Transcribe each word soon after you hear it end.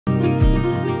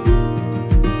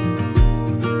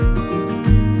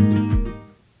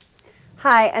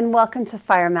Hi, and welcome to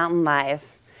Fire Mountain Live.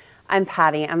 I'm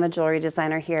Patty. I'm a jewelry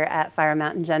designer here at Fire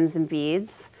Mountain Gems and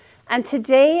Beads. And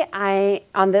today,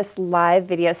 on this live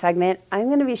video segment, I'm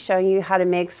going to be showing you how to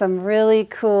make some really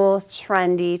cool,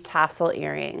 trendy tassel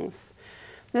earrings.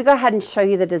 Let me go ahead and show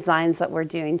you the designs that we're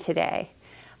doing today.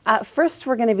 First,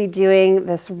 we're going to be doing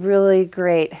this really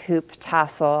great hoop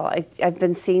tassel. I've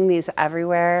been seeing these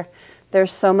everywhere. They're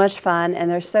so much fun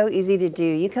and they're so easy to do.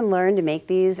 You can learn to make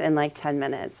these in like 10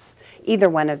 minutes, either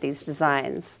one of these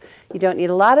designs. You don't need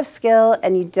a lot of skill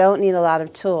and you don't need a lot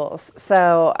of tools.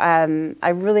 So I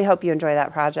really hope you enjoy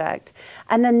that project.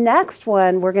 And the next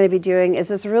one we're going to be doing is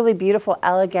this really beautiful,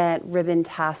 elegant ribbon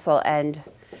tassel and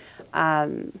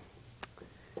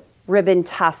ribbon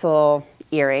tassel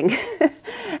earring.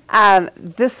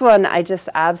 This one I just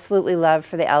absolutely love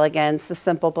for the elegance. The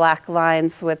simple black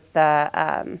lines with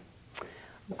the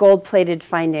gold-plated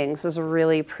findings is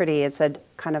really pretty. It's a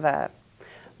kind of a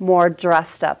more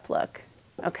dressed up look.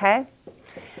 Okay?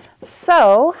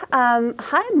 So,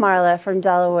 hi Marla from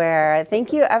Delaware.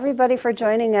 Thank you everybody for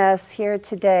joining us here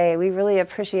today. We really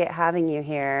appreciate having you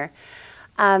here.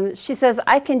 She says,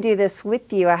 I can do this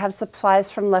with you. I have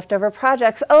supplies from leftover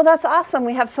projects. Oh, that's awesome.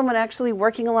 We have someone actually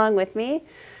working along with me.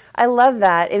 I love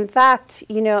that. In fact,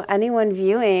 you know, anyone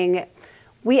viewing,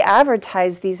 we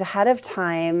advertise these ahead of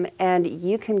time and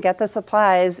you can get the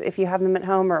supplies if you have them at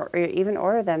home or even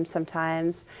order them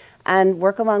sometimes and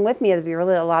work along with me. It'll be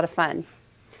really a lot of fun.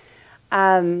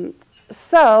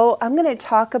 So I'm going to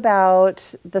talk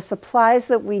about the supplies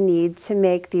that we need to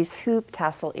make these hoop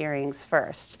tassel earrings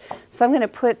first. So I'm going to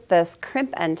put this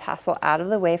crimp end tassel out of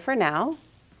the way for now.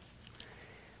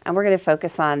 And we're going to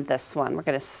focus on this one. We're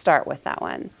going to start with that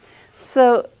one.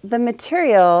 So the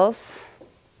materials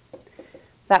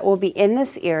that will be in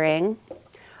this earring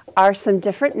are some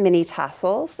different mini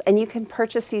tassels, and you can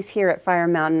purchase these here at Fire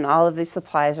Mountain. All of these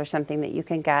supplies are something that you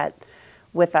can get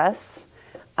with us.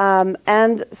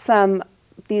 And some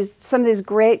of these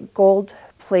great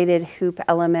gold-plated hoop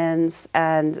elements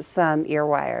and some ear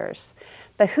wires.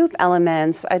 The hoop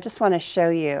elements, I just want to show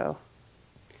you.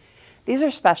 These are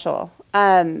special.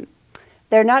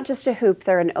 They're not just a hoop,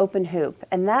 they're an open hoop.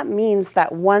 And that means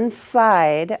that one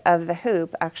side of the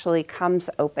hoop actually comes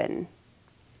open.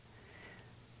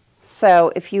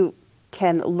 So if you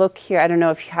can look here, I don't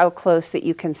know how close that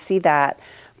you can see that,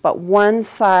 but one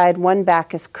side, one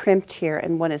back is crimped here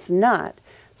and one is not.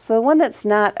 So the one that's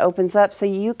not opens up so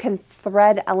you can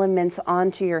thread elements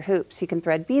onto your hoops. You can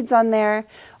thread beads on there,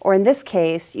 or in this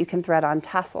case, you can thread on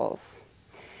tassels.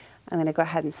 I'm going to go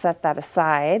ahead and set that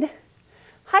aside.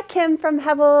 Hi, Kim from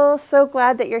Hebel. So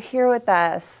glad that you're here with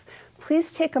us.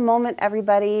 Please take a moment,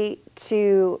 everybody,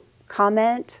 to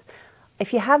comment.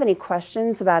 If you have any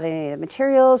questions about any of the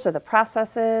materials or the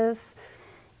processes,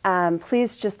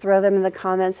 please just throw them in the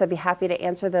comments. I'd be happy to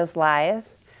answer those live.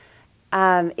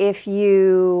 If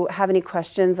you have any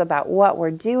questions about what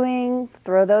we're doing,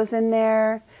 throw those in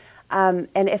there. And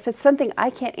if it's something I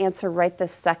can't answer right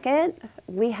this second,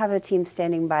 we have a team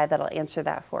standing by that'll answer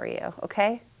that for you,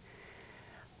 okay?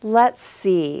 Let's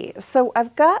see. So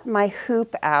I've got my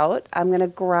hoop out. I'm going to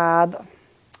grab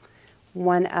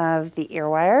one of the ear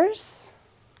wires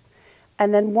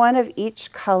and then one of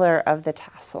each color of the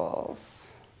tassels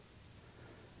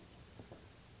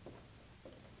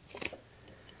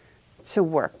to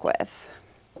work with.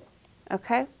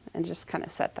 Okay? And just kind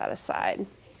of set that aside.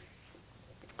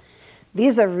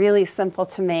 These are really simple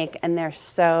to make and they're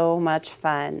so much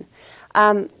fun.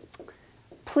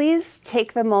 Please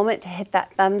take the moment to hit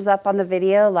that thumbs up on the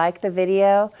video, like the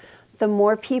video. The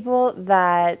more people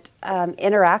that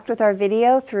interact with our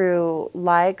video through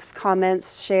likes,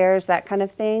 comments, shares, that kind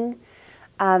of thing,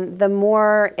 the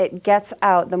more it gets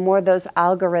out, the more those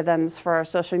algorithms for our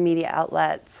social media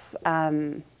outlets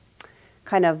kind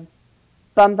of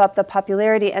bump up the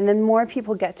popularity, and then more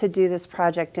people get to do this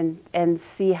project and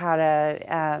see how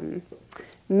to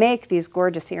make these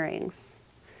gorgeous earrings.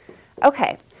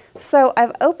 Okay. So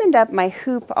I've opened up my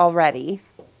hoop already,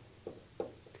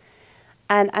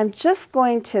 and I'm just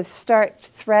going to start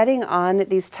threading on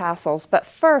these tassels, but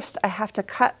first I have to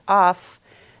cut off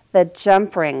the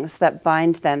jump rings that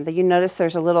bind them. You notice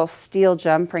there's a little steel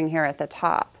jump ring here at the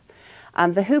top.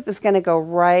 The hoop is going to go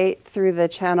right through the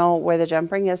channel where the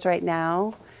jump ring is right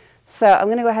now, so I'm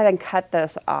going to go ahead and cut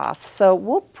those off. So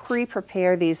we'll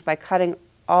pre-prepare these by cutting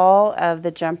all of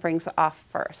the jump rings off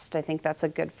first. I think that's a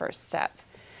good first step.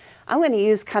 I'm going to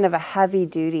use kind of a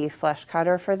heavy-duty flesh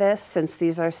cutter for this since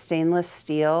these are stainless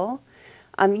steel.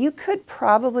 You could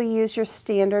probably use your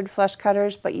standard flesh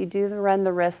cutters, but you do run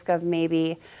the risk of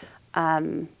maybe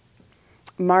marring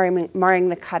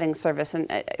the cutting surface,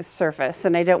 and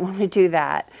I don't want to do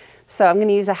that. So I'm going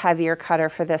to use a heavier cutter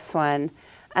for this one.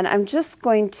 And I'm just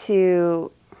going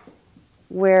to,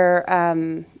 where,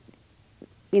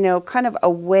 you know, kind of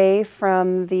away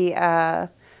from the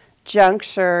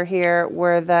juncture here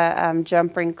where the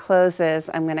jump ring closes,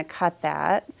 I'm going to cut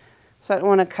that. So I don't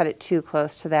want to cut it too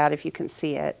close to that if you can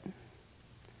see it.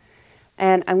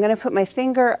 And I'm going to put my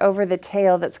finger over the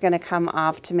tail that's going to come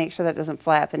off to make sure that doesn't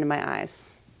fly up into my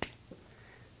eyes.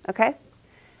 Okay?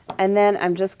 And then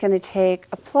I'm just going to take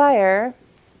a plier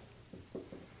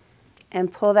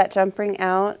and pull that jump ring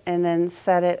out and then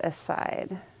set it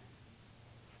aside.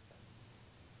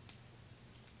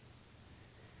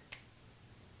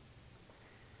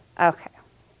 Okay,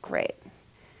 great.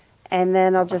 And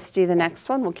then I'll just do the next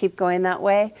one. We'll keep going that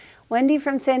way. Wendy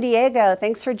from San Diego,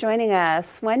 thanks for joining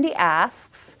us. Wendy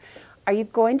asks, are you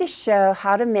going to show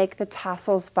how to make the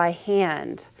tassels by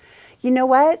hand? You know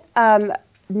what?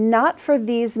 Not for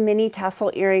these mini tassel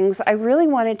earrings. I really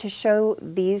wanted to show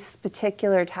these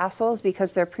particular tassels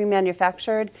because they're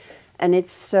pre-manufactured and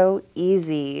it's so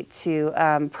easy to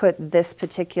put this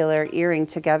particular earring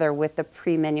together with the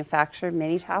pre-manufactured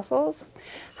mini tassels.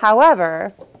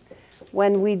 However,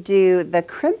 when we do the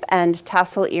crimp end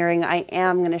tassel earring, I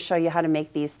am going to show you how to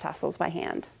make these tassels by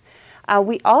hand.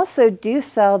 We also do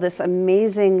sell this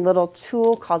amazing little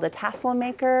tool called a tassel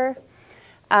maker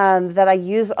that I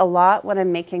use a lot when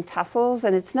I'm making tassels,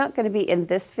 and it's not going to be in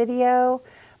this video,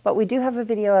 but we do have a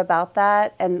video about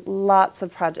that and lots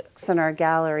of projects in our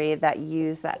gallery that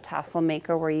use that tassel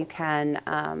maker where you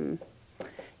can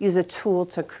use a tool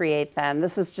to create them.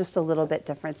 This is just a little bit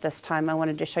different this time. I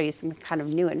wanted to show you some kind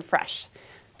of new and fresh,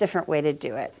 different way to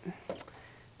do it.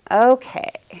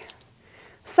 Okay,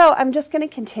 so I'm just going to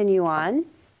continue on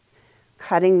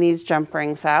cutting these jump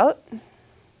rings out.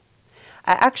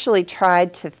 I actually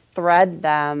tried to thread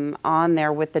them on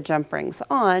there with the jump rings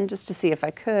on just to see if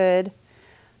I could,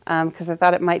 because I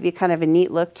thought it might be kind of a neat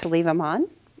look to leave them on,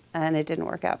 and it didn't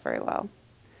work out very well.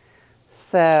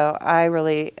 So I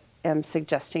really am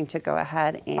suggesting to go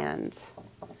ahead and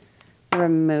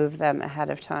remove them ahead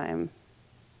of time.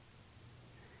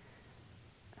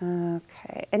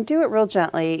 Okay, and do it real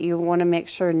gently. You want to make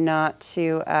sure not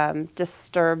to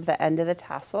disturb the end of the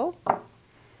tassel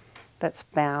that's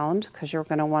bound, because you're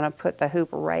going to want to put the hoop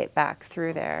right back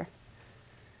through there.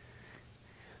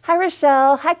 Hi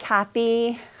Rochelle, hi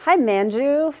Kathy, hi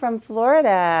Manju from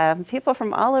Florida. People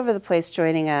from all over the place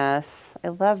joining us. I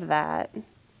love that.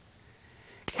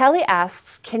 Kelly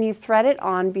asks, can you thread it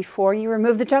on before you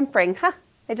remove the jump ring? Huh,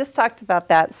 I just talked about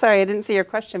that. Sorry, I didn't see your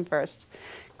question first.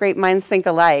 Great minds think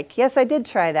alike. Yes, I did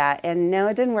try that, and no,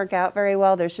 it didn't work out very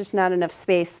well. There's just not enough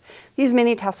space. These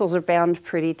mini tassels are bound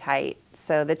pretty tight,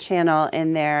 so the channel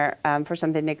in there for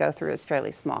something to go through is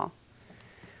fairly small.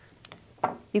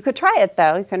 You could try it,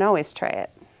 though. You can always try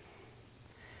it.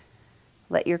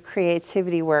 Let your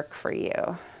creativity work for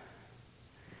you.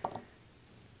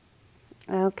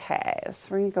 Okay, so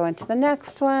we're going to go into the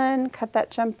next one, cut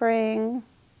that jump ring.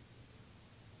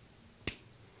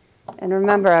 And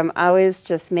remember, I'm always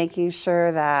just making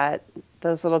sure that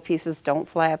those little pieces don't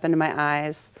fly up into my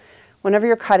eyes. Whenever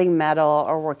you're cutting metal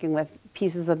or working with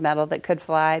pieces of metal that could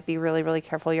fly, be really, really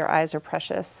careful. Your eyes are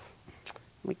precious.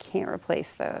 We can't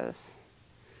replace those.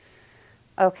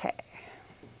 Okay.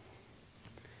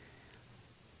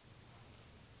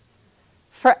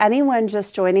 For anyone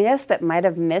just joining us that might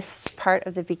have missed part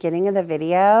of the beginning of the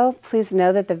video, please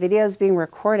know that the video is being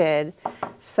recorded.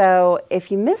 So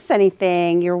if you miss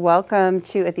anything, you're welcome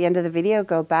to, at the end of the video,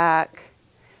 go back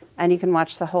and you can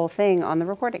watch the whole thing on the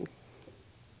recording.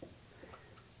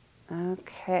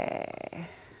 Okay.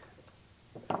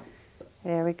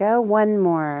 There we go. One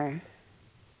more.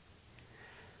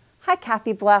 Hi,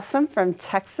 Kathy Blossom from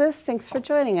Texas. Thanks for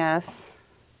joining us.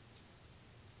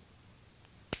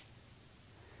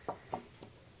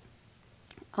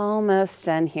 Almost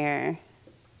done here.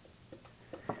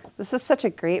 This is such a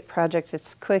great project.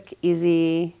 It's quick,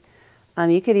 easy.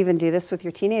 You could even do this with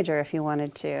your teenager if you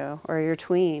wanted to, or your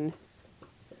tween.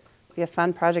 It'd be a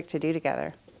fun project to do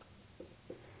together.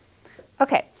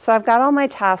 Okay, so I've got all my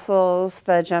tassels,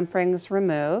 the jump rings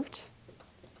removed.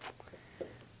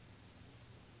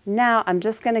 Now I'm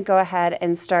just going to go ahead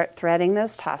and start threading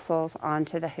those tassels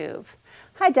onto the hoop.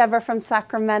 Hi, Deborah from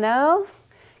Sacramento.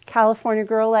 California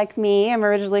girl like me. I'm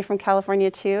originally from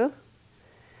California too.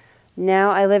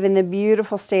 Now I live in the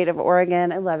beautiful state of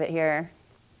Oregon. I love it here.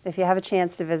 If you have a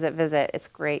chance to visit, visit. It's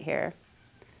great here.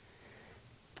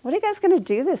 What are you guys going to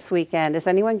do this weekend? Is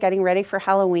anyone getting ready for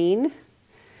Halloween?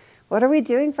 What are we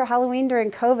doing for Halloween during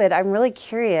COVID? I'm really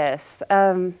curious.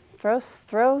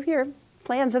 Throw your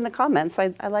plans in the comments.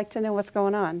 I'd like to know what's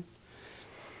going on.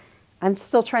 I'm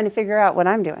still trying to figure out what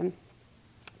I'm doing.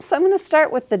 So I'm going to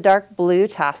start with the dark blue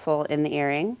tassel in the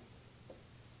earring.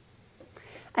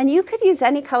 And you could use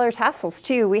any color tassels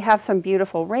too. We have some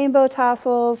beautiful rainbow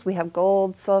tassels. We have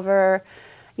gold, silver,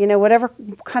 you know, whatever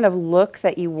kind of look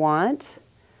that you want.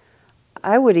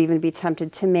 I would even be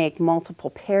tempted to make multiple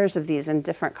pairs of these in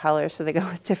different colors so they go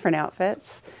with different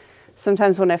outfits.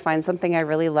 Sometimes when I find something I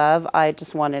really love, I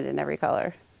just want it in every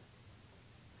color.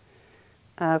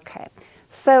 Okay,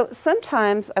 so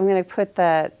sometimes I'm going to put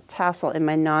the tassel in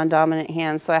my non-dominant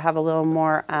hand so I have a little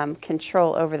more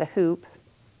control over the hoop.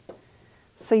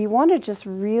 So you want to just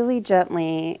really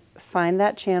gently find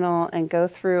that channel and go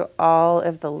through all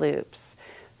of the loops.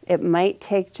 It might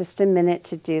take just a minute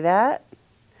to do that.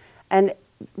 And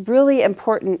really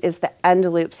important is the end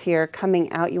loops here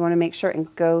coming out. You want to make sure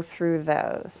and go through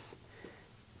those.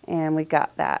 And we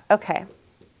got that. Okay.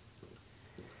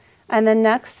 And then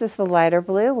next is the lighter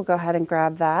blue. We'll go ahead and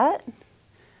grab that.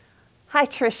 Hi,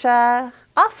 Trisha.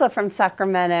 Also from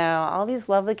Sacramento. All these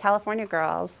lovely California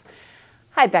girls.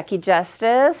 Hi, Becky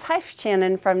Justice. Hi,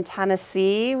 Shannon from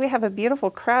Tennessee. We have a beautiful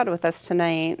crowd with us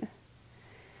tonight.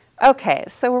 Okay,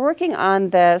 so we're working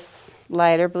on this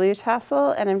lighter blue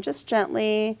tassel, and I'm just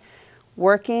gently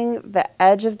working the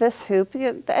edge of this hoop.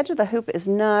 The edge of the hoop is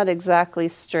not exactly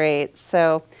straight,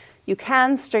 so you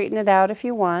can straighten it out if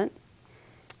you want,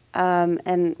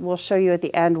 and we'll show you at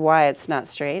the end why it's not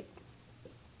straight.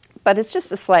 But it's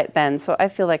just a slight bend, so I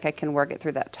feel like I can work it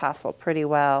through that tassel pretty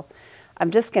well. I'm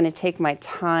just going to take my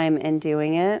time in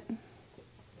doing it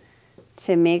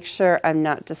to make sure I'm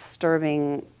not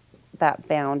disturbing that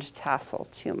bound tassel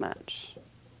too much.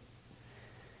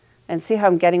 And see how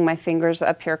I'm getting my fingers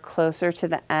up here closer to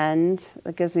the end?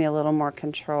 It gives me a little more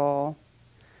control.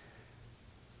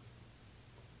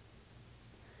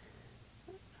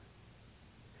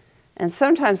 And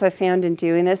sometimes I found in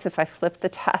doing this, if I flip the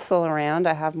tassel around,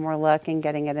 I have more luck in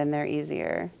getting it in there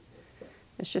easier.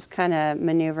 It's just kind of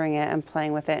maneuvering it and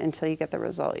playing with it until you get the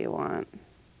result you want.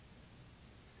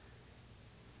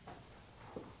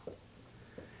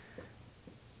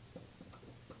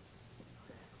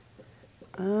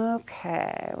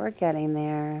 Okay, we're getting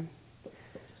there.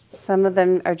 Some of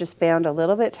them are just bound a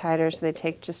little bit tighter, so they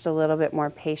take just a little bit more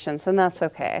patience, and that's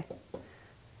okay.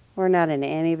 We're not in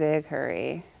any big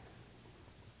hurry.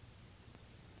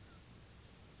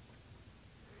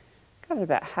 Got it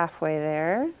about halfway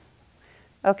there.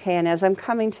 Okay, and as I'm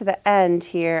coming to the end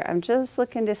here, I'm just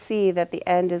looking to see that the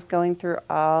end is going through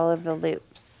all of the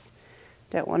loops.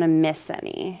 Don't want to miss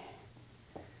any.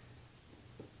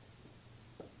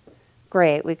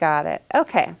 Great, we got it.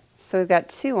 Okay, so we've got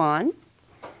 2 on.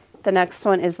 The next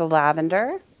one is the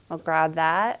lavender. I'll grab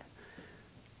that.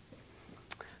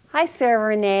 Hi, Sarah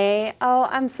Renee. Oh,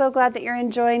 I'm so glad that you're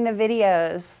enjoying the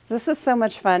videos. This is so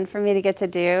much fun for me to get to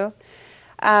do.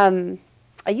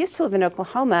 I used to live in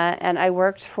Oklahoma, and I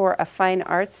worked for a fine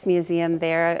arts museum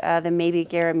there, the Maybe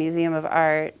Guerra Museum of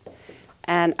Art,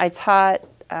 and I taught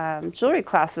jewelry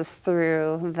classes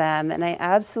through them, and I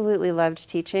absolutely loved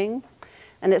teaching.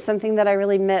 And it's something that I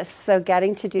really miss. So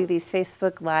getting to do these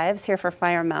Facebook Lives here for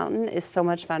Fire Mountain is so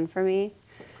much fun for me.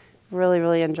 Really,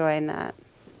 really enjoying that.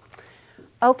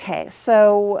 Okay,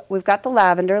 so we've got the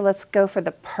lavender. Let's go for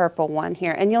the purple one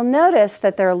here. And you'll notice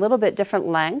that they're a little bit different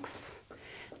lengths.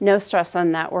 No stress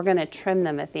on that. We're going to trim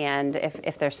them at the end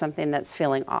if there's something that's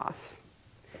feeling off.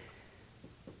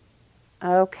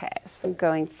 Okay, so I'm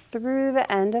going through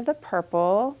the end of the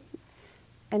purple.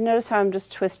 And notice how I'm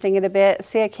just twisting it a bit.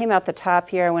 See, I came out the top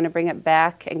here. I want to bring it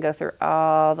back and go through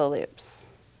all the loops.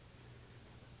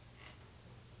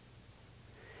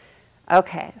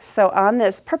 Okay, so on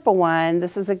this purple one,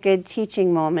 this is a good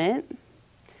teaching moment.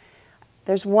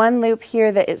 There's one loop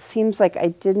here that it seems like I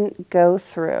didn't go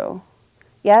through.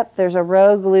 Yep, there's a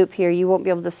rogue loop here. You won't be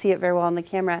able to see it very well on the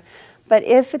camera. But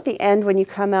if at the end when you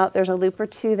come out there's a loop or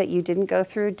two that you didn't go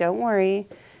through, don't worry.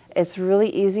 It's really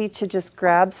easy to just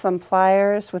grab some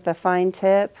pliers with a fine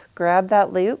tip, grab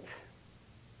that loop,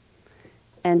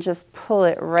 and just pull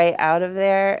it right out of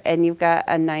there, and you've got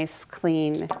a nice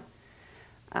clean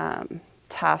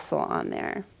tassel on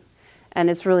there. And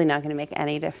it's really not going to make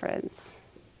any difference.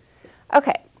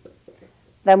 Okay,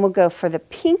 then we'll go for the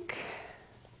pink.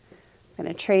 I'm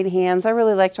going to trade hands. I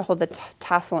really like to hold the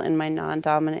tassel in my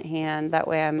non-dominant hand. That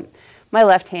way my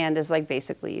left hand is like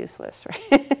basically useless,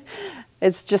 right?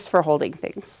 It's just for holding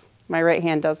things. My right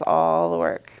hand does all the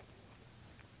work.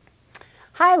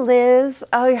 Hi, Liz.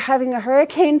 Oh, you're having a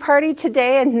hurricane party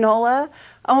today in NOLA?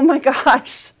 Oh my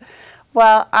gosh.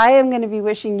 Well, I am going to be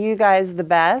wishing you guys the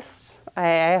best.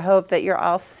 I hope that you're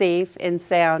all safe and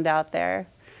sound out there.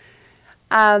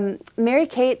 Mary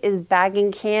Kate is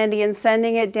bagging candy and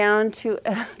sending it down to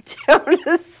down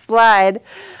a slide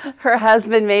her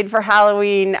husband made for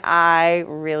Halloween. I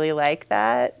really like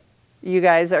that. You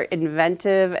guys are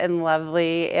inventive and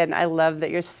lovely, and I love that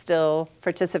you're still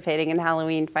participating in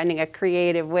Halloween, finding a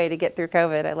creative way to get through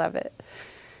COVID. I love it.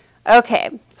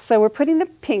 Okay, so we're putting the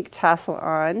pink tassel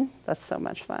on. That's so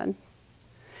much fun.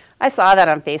 I saw that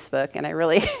on Facebook, and I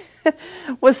really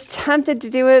was tempted to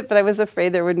do it, but I was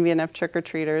afraid there wouldn't be enough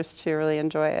trick-or-treaters to really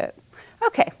enjoy it.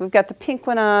 Okay, we've got the pink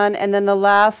one on, and then the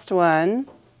last one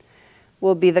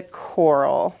will be the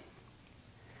coral.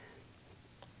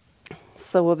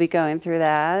 So we'll be going through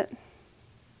that.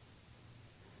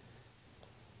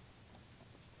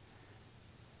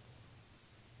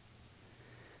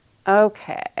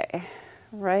 Okay,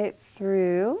 right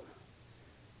through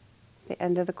the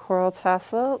end of the coral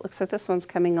tassel. It looks like this one's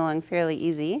coming along fairly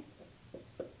easy.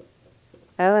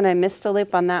 Oh, and I missed a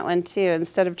loop on that one too.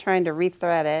 Instead of trying to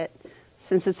rethread it,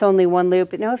 since it's only one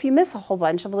loop. Now, if you miss a whole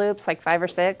bunch of loops, like 5 or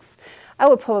 6, I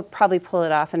would probably pull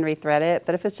it off and rethread it.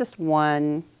 But if it's just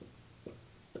one,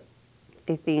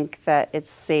 I think that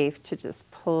it's safe to just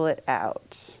pull it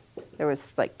out. There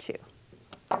was like 2.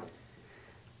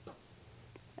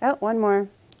 Oh, one more.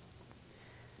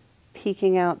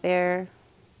 Peeking out there.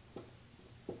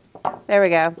 There we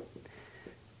go.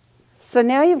 So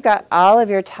now you've got all of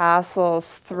your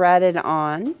tassels threaded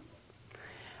on.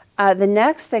 The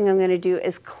next thing I'm going to do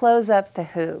is close up the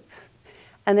hoop.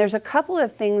 And there's a couple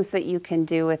of things that you can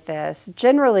do with this.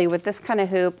 Generally, with this kind of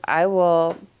hoop, I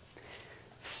will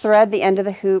thread the end of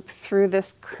the hoop through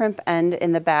this crimp end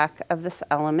in the back of this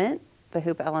element, the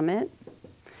hoop element.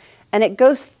 And it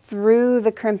goes through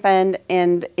the crimp end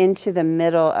and into the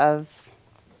middle of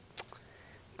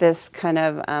this kind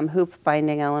of hoop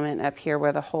binding element up here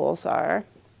where the holes are.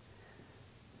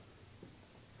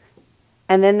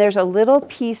 And then there's a little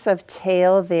piece of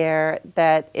tail there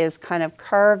that is kind of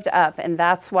curved up, and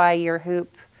that's why your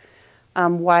hoop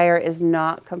wire is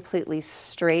not completely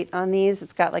straight on these.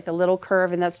 It's got like a little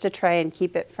curve, and that's to try and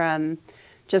keep it from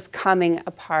just coming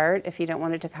apart if you don't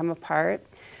want it to come apart.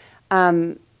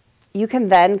 You can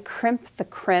then crimp the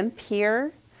crimp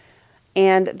here,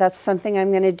 and that's something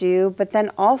I'm going to do. But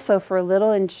then also for a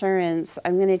little insurance,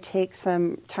 I'm going to take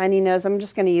some tiny nose. I'm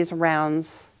just going to use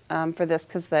rounds for this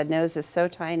because the nose is so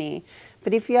tiny.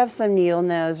 But if you have some needle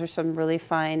nose or some really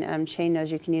fine chain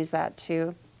nose, you can use that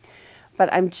too.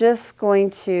 But I'm just going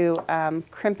to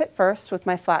crimp it first with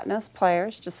my flat nose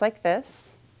pliers, just like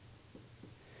this.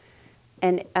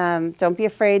 And don't be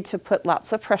afraid to put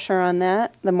lots of pressure on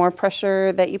that. The more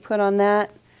pressure that you put on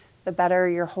that, the better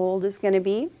your hold is going to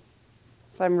be.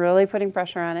 So I'm really putting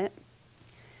pressure on it.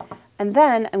 And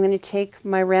then I'm going to take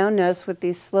my round nose with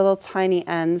these little tiny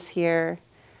ends here,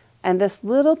 and this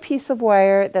little piece of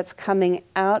wire that's coming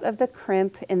out of the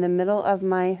crimp in the middle of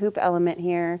my hoop element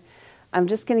here, I'm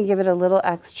just going to give it a little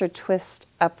extra twist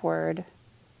upward,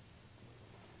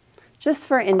 just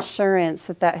for insurance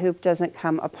that that hoop doesn't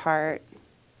come apart.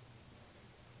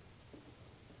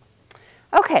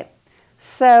 Okay.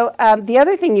 So the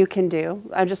other thing you can do,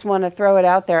 I just want to throw it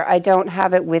out there. I don't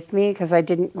have it with me because I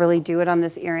didn't really do it on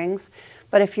this earrings.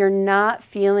 But if you're not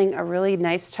feeling a really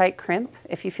nice tight crimp,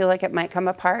 if you feel like it might come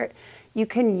apart, you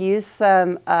can use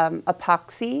some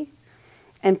epoxy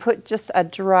and put just a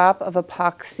drop of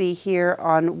epoxy here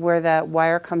on where the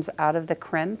wire comes out of the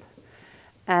crimp.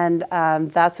 And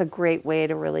that's a great way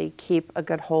to really keep a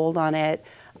good hold on it.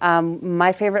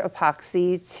 My favorite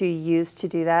epoxy to use to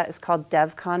do that is called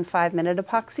DevCon 5-minute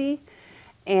epoxy.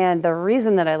 And the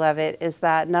reason that I love it is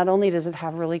that not only does it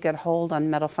have really good hold on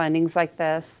metal findings like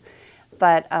this,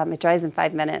 but it dries in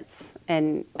 5 minutes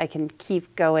and I can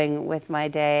keep going with my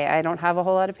day. I don't have a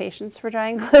whole lot of patience for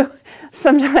drying glue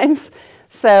sometimes.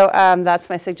 So that's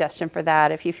my suggestion for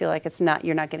that if you feel like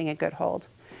you're not getting a good hold.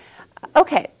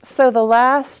 Okay, so the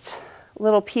last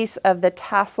little piece of the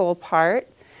tassel part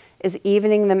is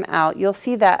evening them out. You'll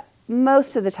see that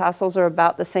most of the tassels are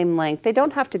about the same length. They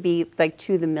don't have to be like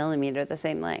to the millimeter the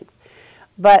same length.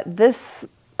 But this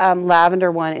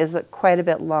lavender one is quite a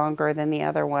bit longer than the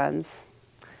other ones.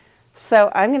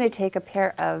 So I'm going to take a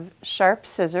pair of sharp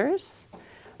scissors.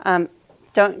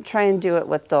 Don't try and do it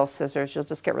with dull scissors. You'll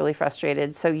just get really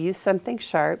frustrated. So use something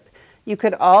sharp. You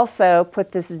could also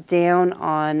put this down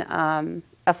on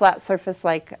a flat surface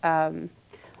like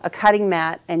a cutting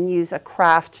mat and use a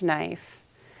craft knife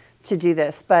to do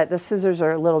this. But the scissors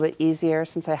are a little bit easier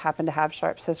since I happen to have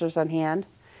sharp scissors on hand.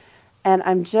 And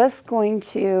I'm just going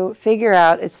to figure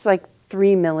out, it's like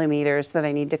 3 millimeters that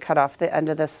I need to cut off the end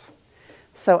of this.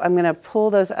 So I'm going to pull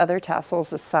those other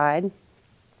tassels aside.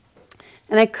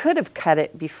 And I could have cut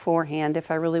it beforehand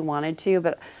if I really wanted to,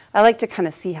 but I like to kind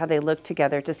of see how they look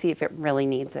together to see if it really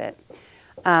needs it.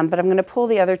 But I'm going to pull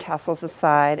the other tassels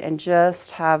aside and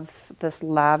just have this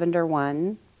lavender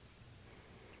one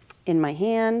in my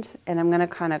hand, and I'm going to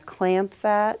kind of clamp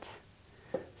that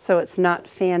so it's not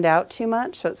fanned out too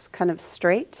much, so it's kind of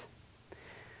straight.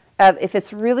 If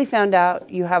it's really fanned out,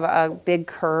 you have a big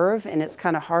curve and it's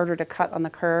kind of harder to cut on the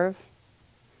curve.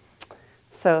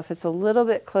 So if it's a little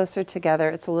bit closer together,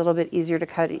 it's a little bit easier to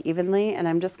cut it evenly, and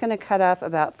I'm just going to cut off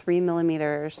about 3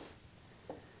 millimeters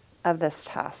of this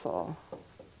tassel.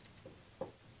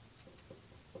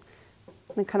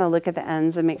 And kind of look at the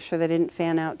ends and make sure they didn't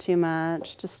fan out too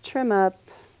much. Just trim up.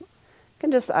 You can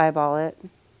just eyeball it.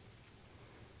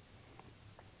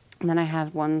 And then I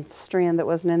had one strand that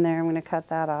wasn't in there. I'm going to cut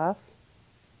that off.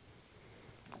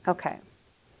 Okay.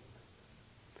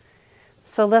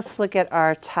 So let's look at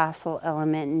our tassel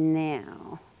element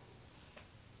now.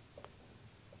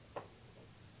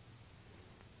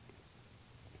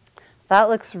 That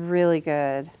looks really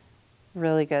good.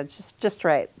 Really good. Just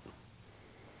right.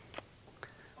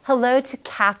 Hello to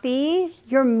Kathy.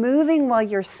 You're moving while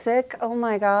you're sick. Oh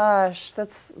my gosh.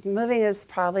 Moving is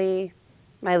probably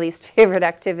my least favorite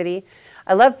activity.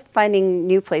 I love finding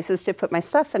new places to put my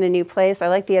stuff in a new place. I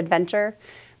like the adventure,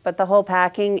 but the whole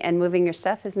packing and moving your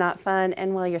stuff is not fun,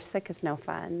 and while you're sick is no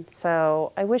fun.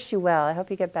 So I wish you well. I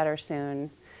hope you get better soon.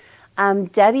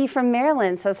 Debbie from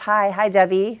Maryland says hi. Hi,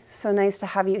 Debbie. So nice to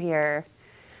have you here.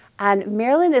 And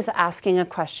Marilyn is asking a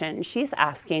question. She's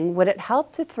asking, would it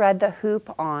help to thread the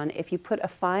hoop on if you put a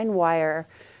fine wire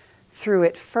through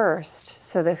it first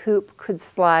so the hoop could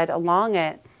slide along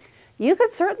it? You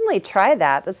could certainly try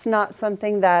that. That's not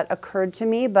something that occurred to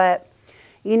me, but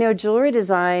you know, jewelry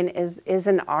design is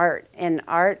an art, and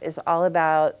art is all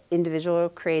about individual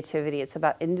creativity. It's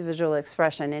about individual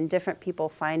expression and different people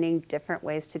finding different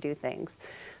ways to do things.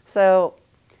 So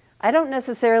I don't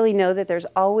necessarily know that there's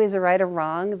always a right or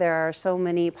wrong. There are so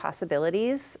many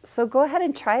possibilities. So go ahead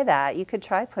and try that. You could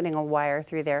try putting a wire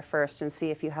through there first and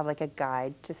see if you have like a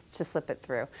guide to slip it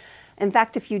through. In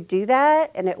fact, if you do that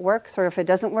and it works, or if it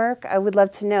doesn't work, I would love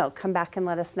to know. Come back and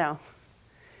let us know.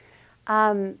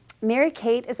 Mary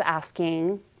Kate is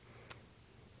asking,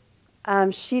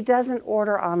 she doesn't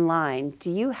order online.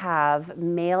 Do you have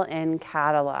mail-in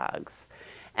catalogs?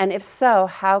 And if so,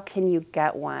 how can you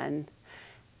get one?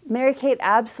 Mary Kate,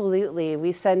 absolutely.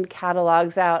 We send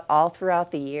catalogs out all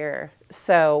throughout the year.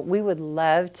 So we would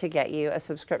love to get you a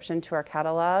subscription to our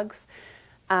catalogs.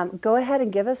 Go ahead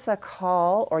and give us a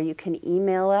call, or you can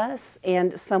email us,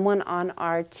 and someone on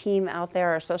our team out there,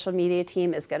 our social media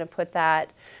team, is going to put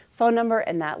that phone number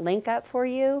and that link up for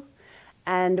you,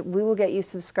 and we will get you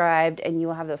subscribed, and you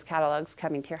will have those catalogs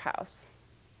coming to your house.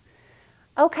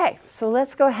 Okay, so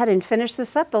let's go ahead and finish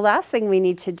this up. The last thing we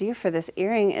need to do for this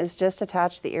earring is just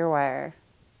attach the ear wire.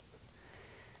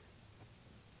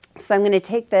 So I'm going to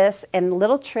take this, and a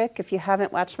little trick, if you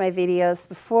haven't watched my videos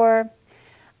before,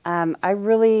 I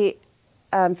really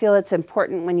feel it's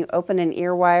important when you open an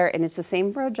ear wire, and it's the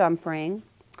same for a jump ring,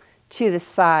 to the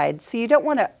side. So you don't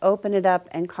want to open it up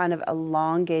and kind of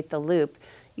elongate the loop.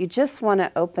 You just want to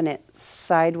open it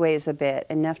sideways a bit,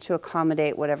 enough to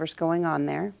accommodate whatever's going on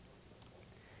there.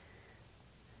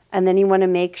 And then you want to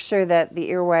make sure that the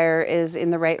ear wire is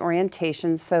in the right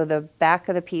orientation, so the back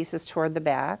of the piece is toward the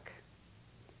back.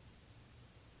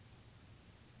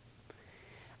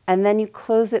 And then you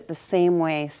close it the same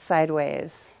way,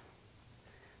 sideways.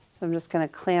 So I'm just going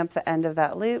to clamp the end of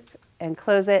that loop and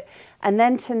close it. And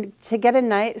then to get a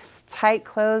nice tight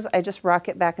close, I just rock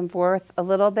it back and forth a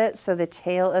little bit so the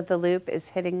tail of the loop is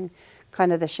hitting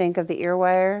kind of the shank of the ear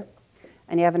wire.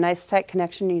 And you have a nice tight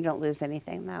connection, and you don't lose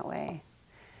anything that way.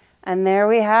 And there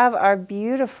we have our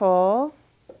beautiful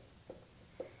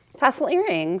tassel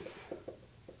earrings.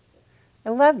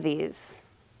 I love these.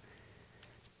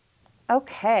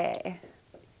 Okay,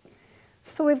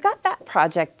 so we've got that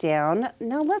project down.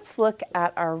 Now let's look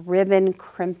at our ribbon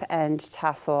crimp end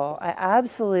tassel. I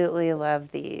absolutely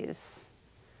love these.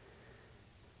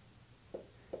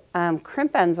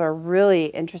 Crimp ends are a really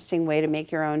interesting way to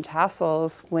make your own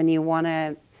tassels when you want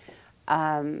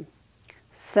to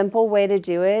simple way to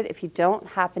do it. If you don't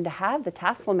happen to have the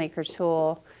tassel maker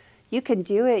tool, you can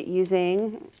do it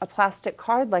using a plastic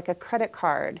card like a credit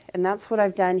card. And that's what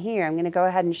I've done here. I'm going to go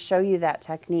ahead and show you that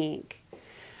technique.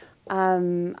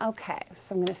 Okay,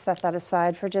 so I'm going to set that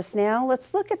aside for just now.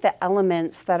 Let's look at the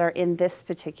elements that are in this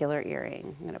particular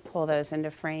earring. I'm going to pull those into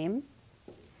frame.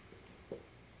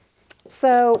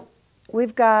 So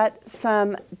we've got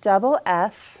some double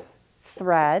F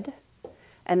thread.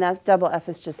 And that double F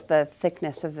is just the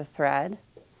thickness of the thread.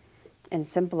 And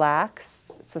it's in blacks.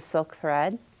 It's a silk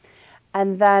thread.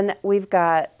 And then we've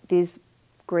got these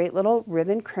great little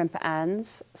ribbon crimp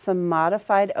ends, some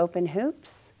modified open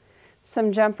hoops,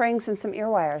 some jump rings, and some ear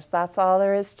wires. That's all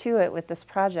there is to it with this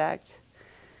project.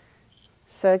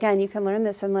 So again, you can learn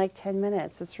this in like 10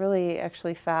 minutes. It's really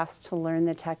actually fast to learn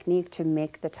the technique to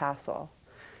make the tassel.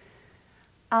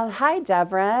 Hi,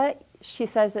 Deborah. She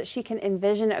says that she can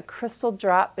envision a crystal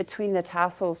drop between the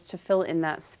tassels to fill in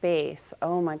that space.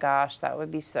 Oh my gosh, that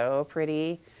would be so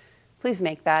pretty. Please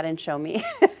make that and show me.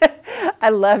 I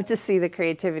love to see the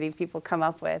creativity people come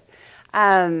up with.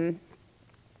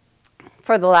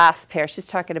 For the last pair, she's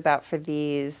talking about for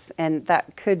these, and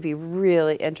that could be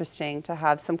really interesting to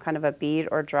have some kind of a bead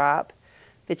or drop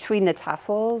between the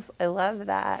tassels. I love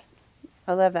that.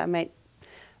 I love that.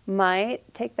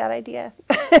 Might take that idea.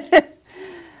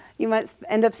 You might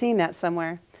end up seeing that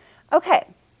somewhere. Okay,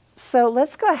 so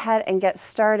let's go ahead and get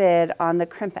started on the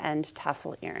crimp end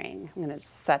tassel earring. I'm going to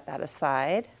set that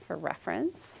aside for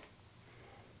reference.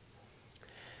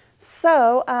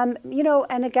 So, you know,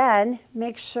 and again,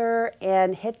 make sure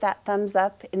and hit that thumbs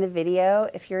up in the video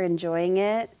if you're enjoying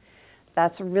it.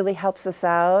 That really helps us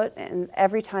out. And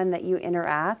every time that you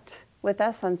interact with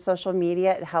us on social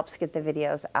media, it helps get the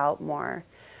videos out more.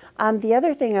 The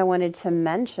other thing I wanted to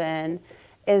mention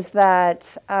is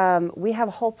that we have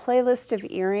a whole playlist of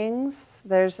earrings.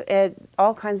 There's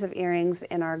all kinds of earrings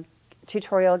in our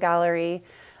tutorial gallery.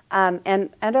 And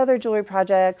other jewelry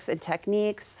projects and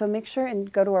techniques. So make sure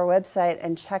and go to our website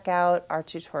and check out our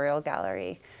tutorial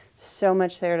gallery. So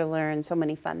much there to learn, so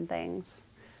many fun things.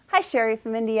 Hi, Sherry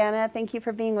from Indiana. Thank you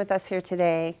for being with us here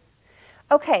today.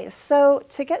 Okay, so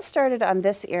to get started on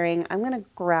this earring, I'm going to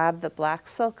grab the black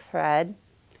silk thread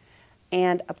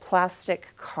and a plastic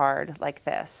card like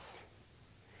this.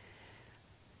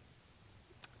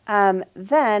 Then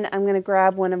I'm going to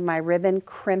grab one of my ribbon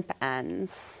crimp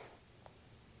ends.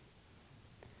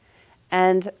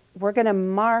 And we're going to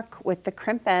mark with the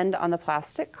crimp end on the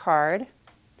plastic card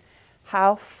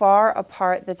how far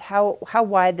apart, how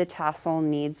wide the tassel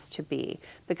needs to be,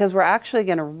 because we're actually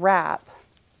going to wrap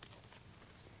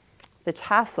the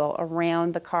tassel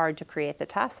around the card to create the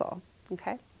tassel.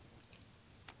 Okay?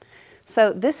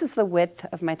 So this is the width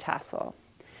of my tassel.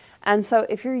 And so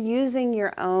if you're using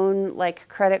your own like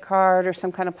credit card or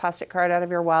some kind of plastic card out of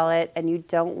your wallet and you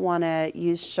don't want to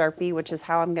use Sharpie, which is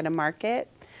how I'm going to mark it,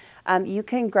 you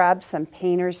can grab some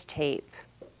painter's tape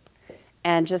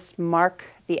and just mark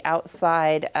the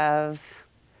outside of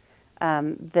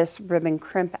this ribbon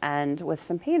crimp end with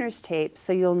some painter's tape,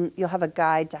 so you'll have a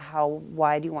guide to how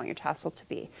wide you want your tassel to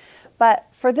be. But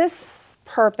for this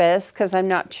purpose, because I'm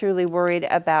not truly worried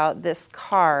about this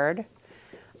card,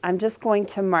 I'm just going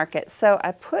to mark it. So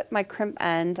I put my crimp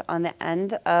end on the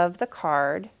end of the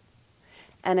card.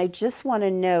 And I just want to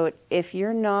note, if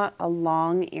you're not a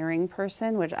long earring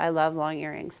person, which I love long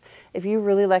earrings, if you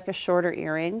really like a shorter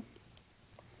earring,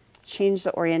 change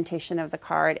the orientation of the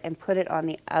card and put it on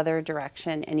the other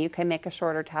direction, and you can make a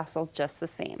shorter tassel just the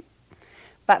same.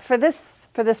 But for this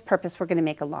purpose, we're going to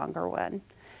make a longer one.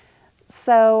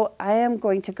 So I am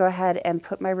going to go ahead and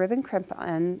put my ribbon crimp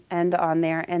end on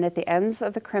there, and at the ends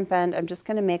of the crimp end, I'm just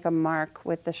going to make a mark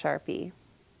with the Sharpie.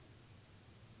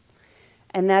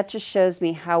 And that just shows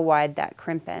me how wide that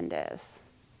crimp end is.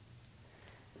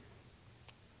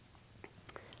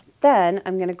 Then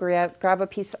I'm going to grab a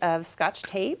piece of Scotch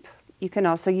tape. You can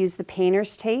also use the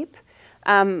painter's tape.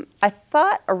 I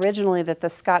thought originally that the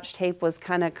Scotch tape was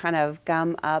kind of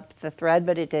gum up the thread,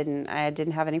 but it didn't. I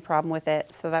didn't have any problem with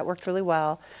it, so that worked really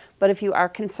well. But if you are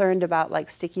concerned about like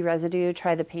sticky residue,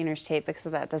 try the painter's tape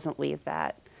because that doesn't leave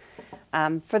that.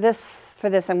 For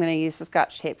this I'm going to use the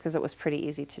Scotch tape because it was pretty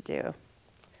easy to do.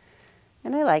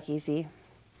 And I like easy.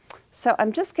 So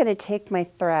I'm just going to take my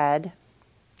thread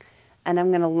and I'm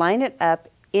going to line it up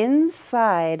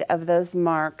inside of those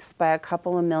marks by a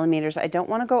couple of millimeters. I don't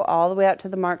want to go all the way out to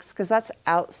the marks because that's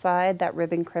outside that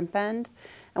ribbon crimp end,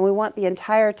 and we want the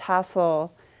entire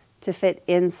tassel to fit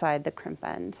inside the crimp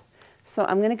end. So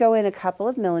I'm going to go in a couple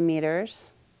of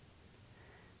millimeters,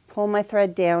 pull my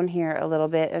thread down here a little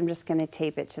bit, and I'm just going to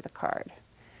tape it to the card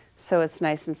so it's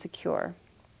nice and secure.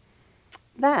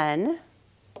 Then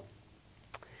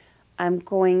I'm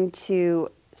going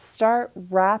to start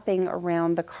wrapping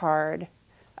around the card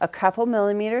a couple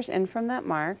millimeters in from that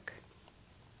mark,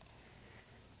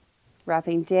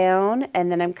 wrapping down,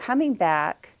 and then I'm coming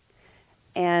back,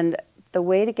 and the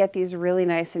way to get these really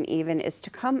nice and even is to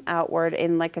come outward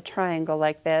in like a triangle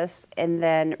like this and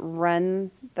then run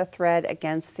the thread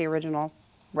against the original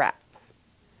wrap.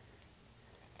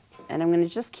 And I'm going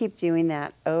to just keep doing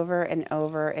that over and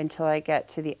over until I get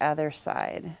to the other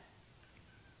side.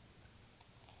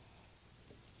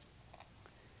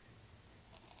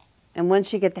 And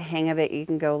once you get the hang of it, you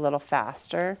can go a little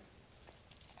faster.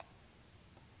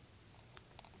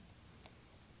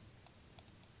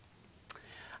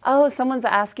 Oh, someone's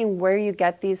asking where you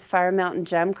get these Fire Mountain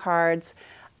gem cards.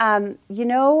 You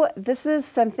know, this is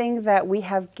something that we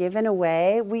have given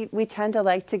away. We tend to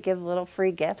like to give little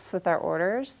free gifts with our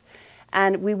orders.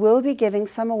 And we will be giving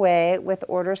some away with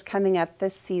orders coming up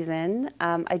this season.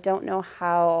 I don't know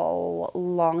how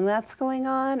long that's going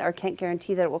on, or can't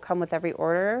guarantee that it will come with every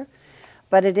order,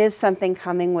 but it is something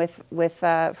coming with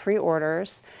free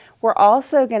orders. We're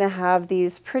also going to have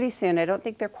these pretty soon. I don't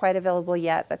think they're quite available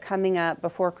yet, but coming up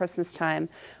before Christmas time,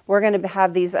 we're going to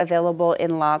have these available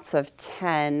in lots of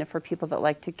 10 for people that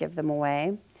like to give them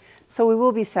away. So we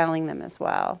will be selling them as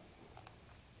well.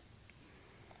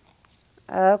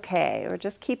 Okay, we're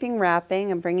just keeping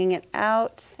wrapping and bringing it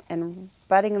out and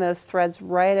butting those threads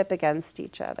right up against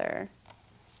each other.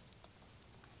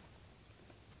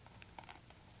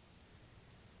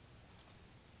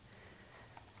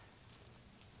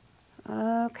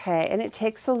 Okay, and it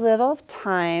takes a little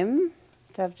time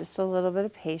to have just a little bit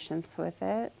of patience with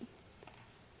it.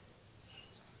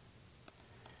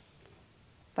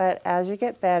 But as you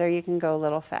get better, you can go a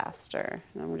little faster.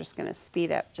 And we're just going to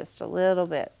speed up just a little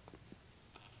bit.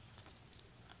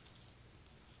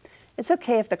 It's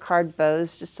okay if the card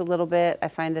bows just a little bit. I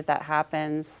find that that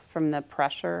happens from the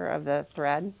pressure of the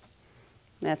thread.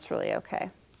 That's really okay.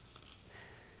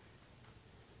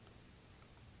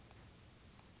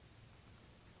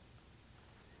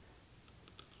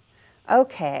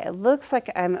 Okay, it looks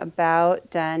like I'm about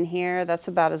done here. That's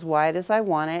about as wide as I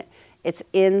want it. It's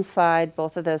inside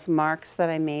both of those marks that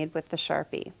I made with the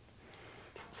Sharpie.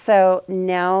 So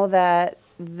now that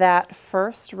that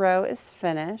first row is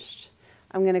finished,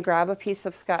 I'm going to grab a piece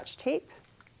of Scotch tape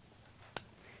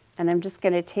and I'm just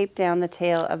going to tape down the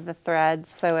tail of the thread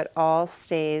so it all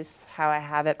stays how I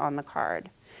have it on the card.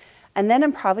 And then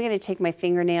I'm probably going to take my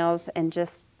fingernails and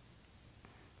just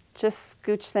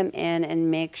scooch them in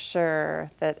and make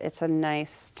sure that it's a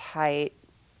nice tight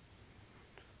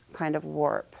kind of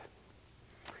warp.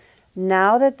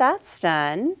 Now that that's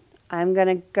done, I'm going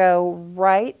to go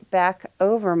right back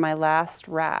over my last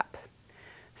wrap.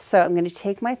 So I'm going to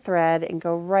take my thread and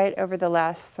go right over the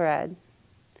last thread.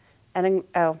 And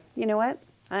oh, you know what?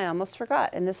 I almost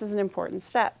forgot, and this is an important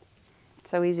step.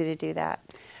 It's so easy to do that.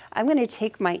 I'm going to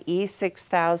take my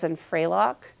E6000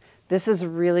 Fraylock. This is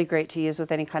really great to use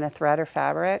with any kind of thread or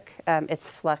fabric. It's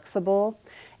flexible.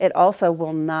 It also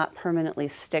will not permanently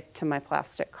stick to my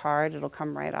plastic card. It'll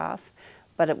come right off,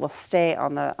 but it will stay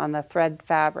on the thread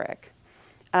fabric.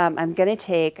 I'm going to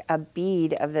take a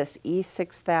bead of this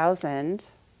E6000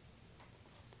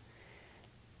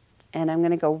 and I'm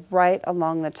going to go right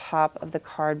along the top of the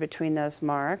card between those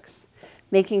marks,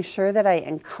 making sure that I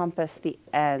encompass the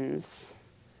ends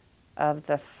of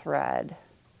the thread.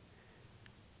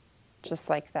 Just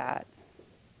like that.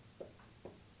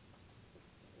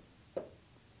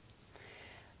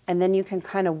 And then you can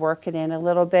kind of work it in a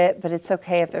little bit, but it's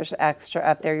okay if there's extra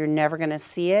up there. You're never going to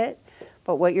see it.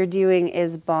 But what you're doing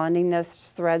is bonding those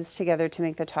threads together to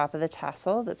make the top of the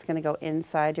tassel that's going to go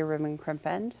inside your ribbon crimp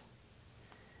end.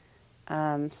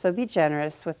 So be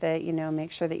generous with it, you know,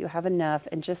 make sure that you have enough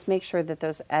and just make sure that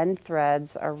those end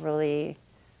threads are really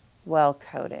well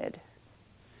coated.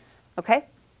 Okay?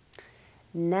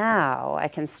 Now I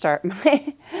can start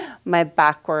my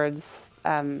backwards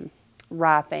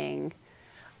wrapping.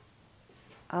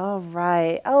 All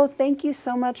right. Oh, thank you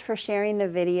so much for sharing the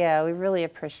video. We really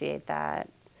appreciate that.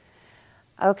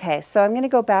 Okay, so I'm going to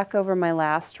go back over my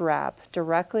last wrap,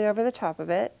 directly over the top of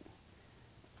it.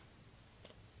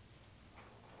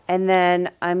 And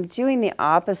then I'm doing the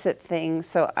opposite thing,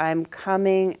 so I'm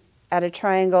coming at a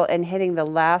triangle and hitting the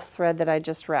last thread that I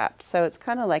just wrapped. So it's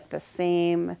kind of like the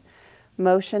same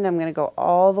motion. I'm going to go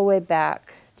all the way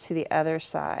back to the other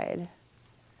side.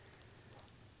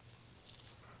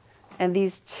 And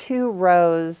these two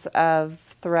rows of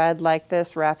thread like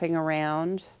this wrapping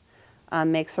around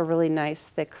makes a really nice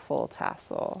thick full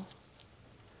tassel.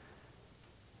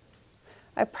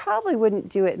 I probably wouldn't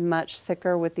do it much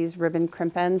thicker with these ribbon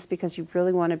crimp ends because you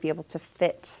really want to be able to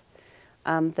fit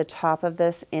the top of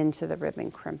this into the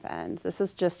ribbon crimp end. This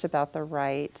is just about the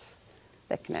right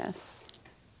thickness.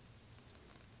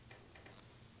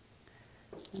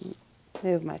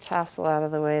 Move my tassel out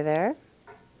of the way there.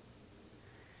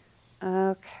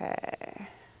 Okay. I'm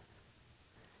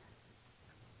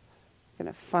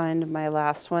going to find my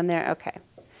last one there. Okay.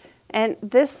 And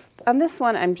on this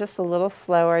one, I'm just a little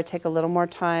slower. I take a little more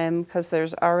time because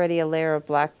there's already a layer of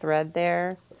black thread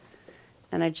there.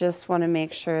 And I just want to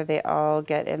make sure they all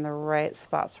get in the right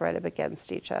spots right up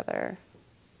against each other.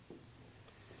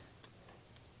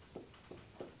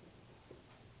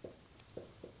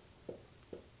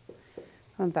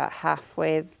 I'm about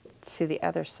halfway to the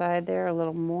other side there, a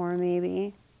little more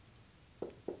maybe.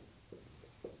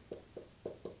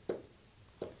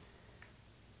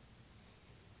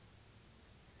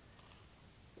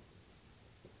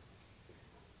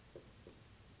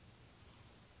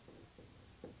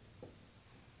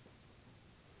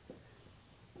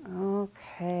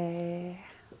 Okay.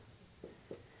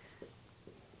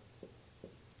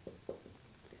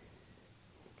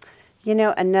 You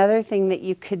know, another thing that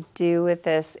you could do with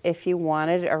this, if you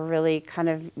wanted a really kind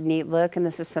of neat look, and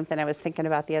this is something I was thinking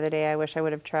about the other day, I wish I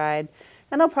would have tried,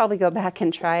 and I'll probably go back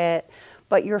and try it,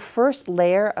 but your first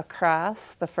layer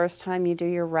across, the first time you do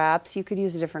your wraps, you could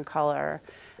use a different color.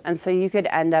 And so you could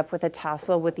end up with a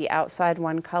tassel with the outside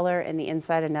one color and the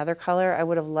inside another color. I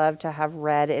would have loved to have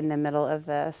red in the middle of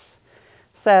this.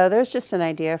 So there's just an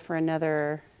idea for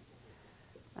another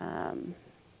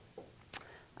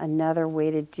another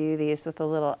way to do these with a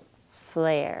little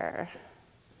flair.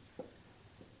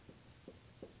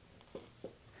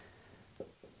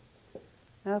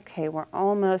 Okay, we're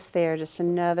almost there. Just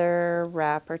another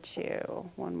wrap or two.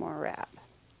 One more wrap.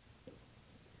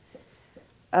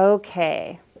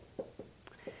 Okay.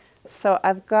 So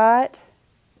I've got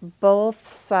both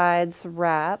sides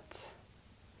wrapped,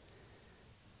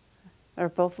 or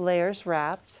both layers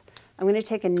wrapped. I'm going to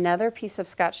take another piece of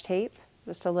Scotch tape,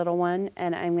 just a little one,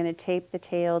 and I'm going to tape the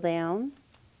tail down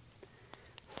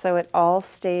so it all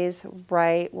stays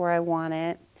right where I want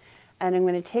it. And I'm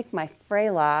going to take my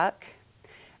Fraylock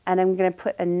and I'm going to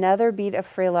put another bead of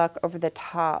Fraylock over the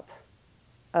top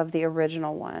of the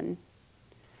original one.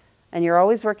 And you're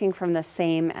always working from the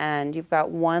same end. You've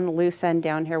got one loose end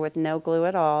down here with no glue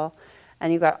at all,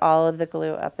 and you've got all of the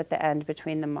glue up at the end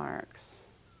between the marks.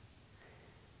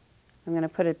 I'm going to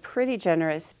put a pretty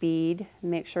generous bead,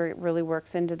 make sure it really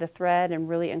works into the thread and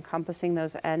really encompassing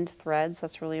those end threads.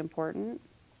 That's really important.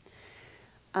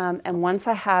 And once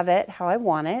I have it how I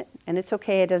want it, and it's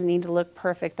okay, it doesn't need to look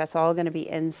perfect, that's all going to be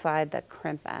inside the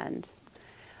crimp end.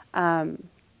 I'm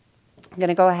going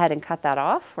to go ahead and cut that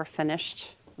off. We're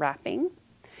finished wrapping.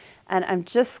 And I'm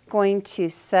just going to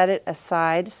set it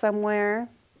aside somewhere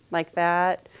like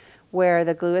that, where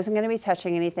the glue isn't going to be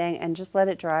touching anything, and just let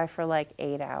it dry for like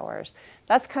 8 hours.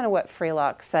 That's kind of what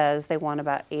Fraylock says. They want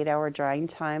about 8-hour drying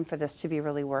time for this to be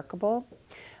really workable.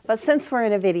 But since we're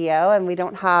in a video and we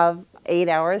don't have 8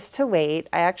 hours to wait,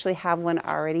 I actually have one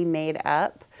already made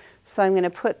up. So I'm going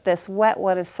to put this wet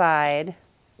one aside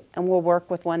and we'll work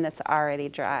with one that's already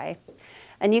dry.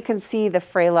 And you can see the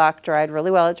Fraylock dried really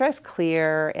well. It dries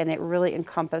clear and it really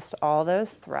encompassed all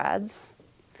those threads.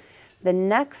 The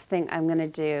next thing I'm going to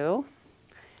do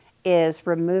is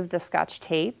remove the Scotch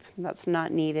tape. That's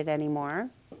not needed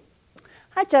anymore.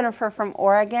 Hi, Jennifer from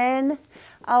Oregon.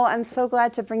 Oh, I'm so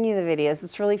glad to bring you the videos.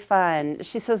 It's really fun.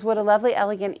 She says, what a lovely,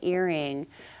 elegant earring.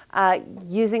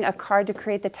 Using a card to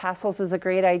create the tassels is a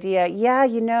great idea. Yeah,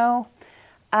 you know,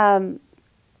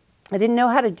 I didn't know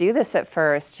how to do this at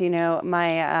first. You know,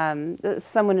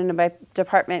 someone in my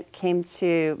department came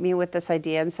to me with this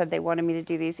idea and said they wanted me to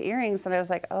do these earrings. And I was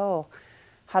like, oh,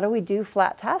 how do we do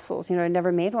flat tassels? You know, I'd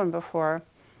never made one before.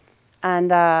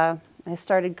 And I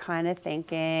started kind of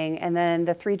thinking, and then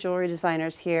the 3 jewelry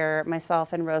designers here,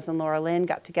 myself and Rose and Laura Lynn,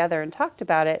 got together and talked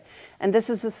about it. And this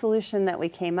is the solution that we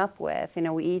came up with. You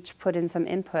know, we each put in some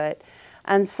input.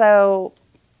 And so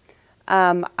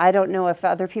I don't know if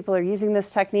other people are using this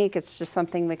technique. It's just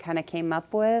something we kind of came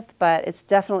up with, but it's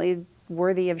definitely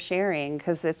worthy of sharing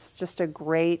because it's just a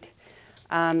great,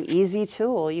 easy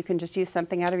tool. You can just use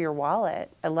something out of your wallet.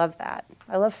 I love that.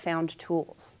 I love found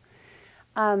tools.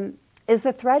 Is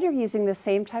the thread you're using the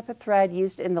same type of thread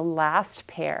used in the last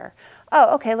pair?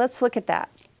 Oh, okay, let's look at that.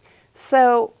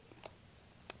 So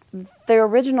the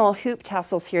original hoop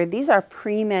tassels here, these are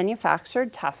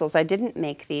pre-manufactured tassels. I didn't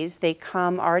make these. They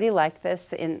come already like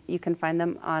this, and you can find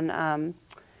them on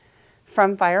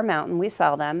from Fire Mountain. We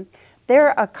sell them.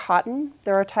 They're a cotton.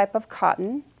 They're a type of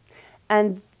cotton.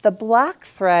 And the black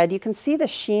thread, you can see the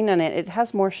sheen on it. It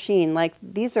has more sheen. Like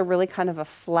these are really kind of a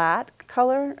flat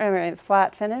color, or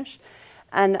flat finish.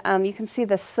 And you can see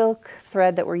the silk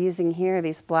thread that we're using here.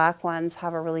 These black ones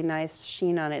have a really nice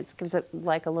sheen on it. It gives it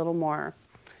like a little more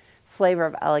flavor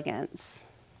of elegance.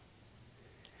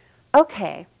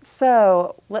 Okay,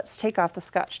 so let's take off the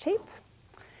Scotch tape.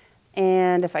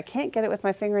 And if I can't get it with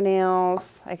my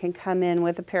fingernails, I can come in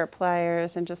with a pair of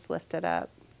pliers and just lift it up.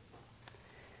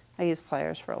 I use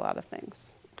pliers for a lot of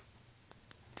things.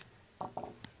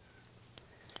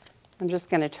 I'm just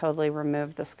going to totally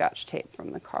remove the Scotch tape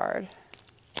from the card.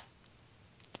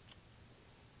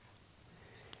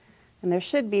 And there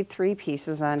should be 3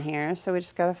 pieces on here, so we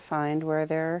just got to find where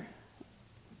they're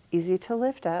easy to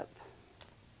lift up.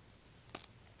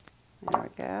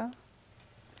 go.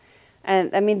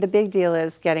 And I mean, the big deal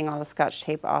is getting all the Scotch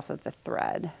tape off of the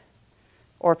thread,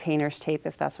 or painter's tape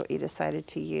if that's what you decided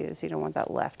to use. You don't want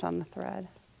that left on the thread.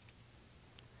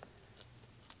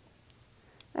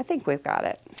 I think we've got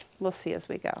it. We'll see as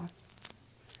we go.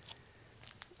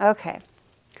 Okay,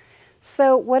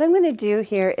 so what I'm going to do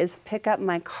here is pick up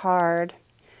my card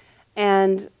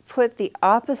and put the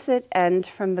opposite end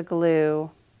from the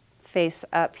glue face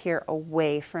up here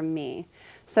away from me.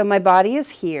 So my body is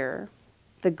here,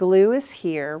 the glue is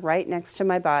here right next to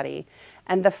my body,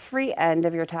 and the free end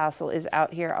of your tassel is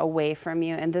out here away from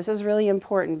you. And this is really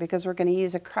important because we're going to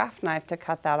use a craft knife to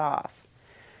cut that off.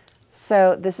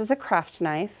 So this is a craft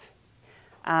knife.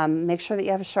 Make sure that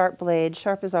you have a sharp blade.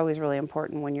 Sharp is always really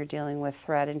important when you're dealing with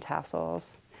thread and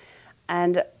tassels.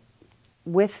 And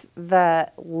with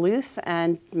the loose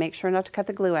end, make sure not to cut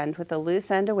the glue end, with the loose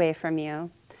end away from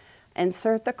you,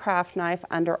 insert the craft knife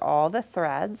under all the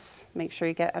threads. Make sure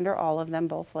you get under all of them,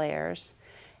 both layers.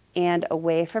 And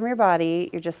away from your body,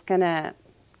 you're just going to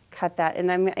cut that.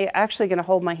 And I'm actually going to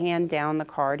hold my hand down the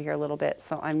card here a little bit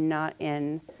so I'm not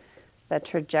in the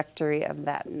trajectory of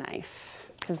that knife,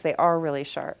 because they are really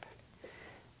sharp.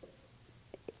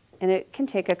 And it can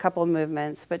take a couple of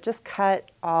movements, but just cut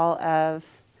all of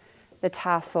the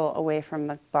tassel away from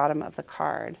the bottom of the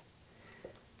card.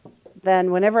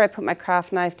 Then whenever I put my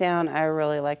craft knife down, I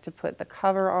really like to put the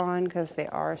cover on because they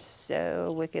are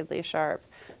so wickedly sharp.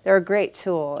 They're a great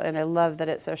tool, and I love that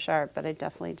it's so sharp, but I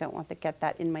definitely don't want to get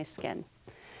that in my skin.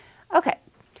 Okay,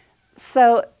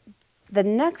 so the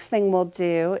next thing we'll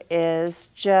do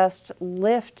is just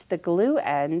lift the glue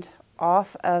end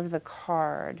off of the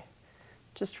card,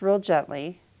 just real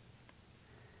gently.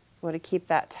 We want to keep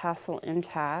that tassel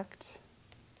intact.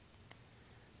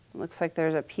 It looks like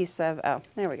there's a piece of, oh,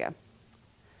 there we go.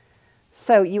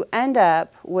 So you end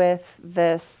up with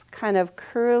this kind of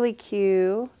curly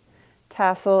Q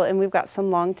tassel, and we've got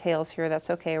some long tails here. That's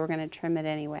okay, we're going to trim it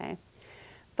anyway.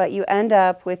 But you end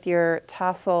up with your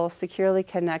tassel securely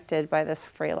connected by this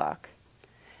fray lock.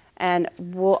 And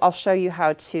I'll show you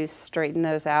how to straighten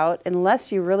those out.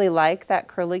 Unless you really like that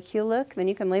curly Q look, then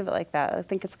you can leave it like that. I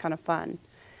think it's kind of fun.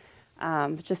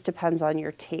 It just depends on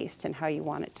your taste and how you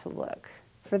want it to look.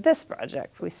 For this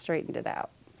project, we straightened it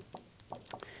out.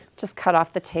 Just cut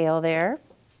off the tail there.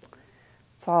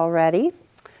 It's all ready.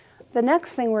 The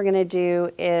next thing we're going to do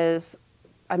is,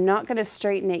 I'm not going to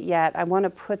straighten it yet. I want to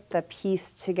put the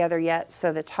piece together yet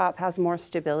so the top has more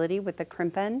stability with the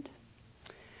crimp end.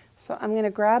 So I'm going to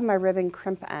grab my ribbon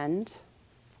crimp end.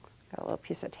 Got a little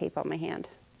piece of tape on my hand.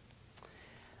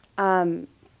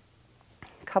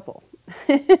 Couple.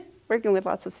 Working with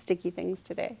lots of sticky things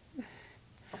today.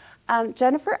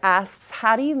 Jennifer asks,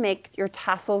 how do you make your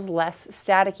tassels less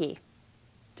staticky?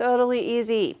 Totally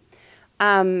easy.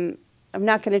 I'm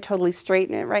not going to totally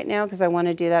straighten it right now because I want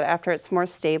to do that after it's more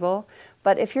stable.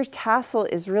 But if your tassel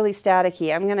is really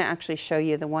staticky, I'm going to actually show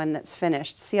you the one that's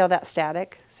finished. See all that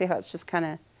static? See how it's just kind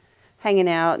of hanging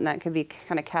out, and that could be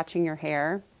kind of catching your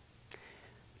hair?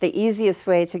 The easiest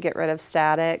way to get rid of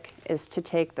static is to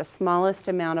take the smallest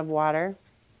amount of water,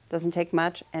 doesn't take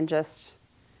much, and just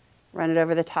run it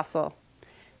over the tassel.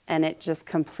 And it just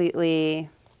completely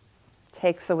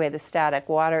takes away the static.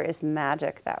 Water is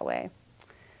magic that way.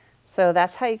 So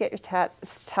that's how you get your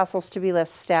tassels to be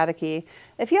less staticky.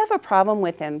 If you have a problem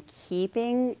with them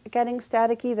getting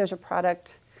staticky, there's a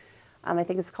product, I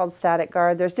think it's called Static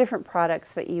Guard. There's different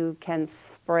products that you can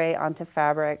spray onto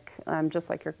fabric, just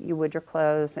like you would your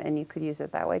clothes, and you could use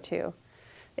it that way too,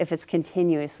 if it's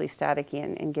continuously staticky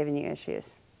and giving you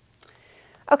issues.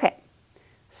 Okay,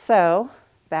 so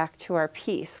back to our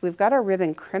piece. We've got our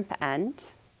ribbon crimp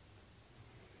end.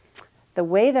 The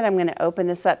way that I'm going to open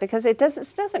this up, because it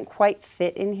doesn't quite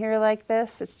fit in here like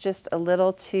this, it's just a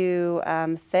little too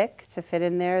thick to fit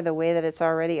in there the way that it's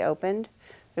already opened.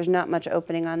 There's not much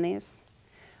opening on these.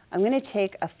 I'm going to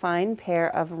take a fine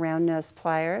pair of round nose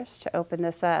pliers to open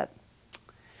this up.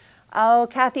 Oh,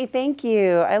 Kathy, thank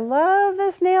you. I love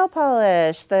this nail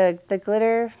polish. The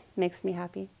glitter makes me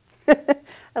happy.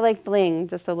 I like bling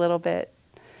just a little bit.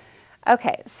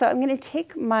 Okay, so I'm going to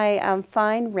take my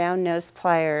fine round nose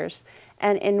pliers,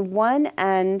 and in one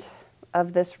end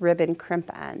of this ribbon crimp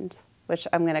end, which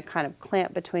I'm going to kind of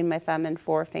clamp between my thumb and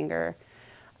forefinger,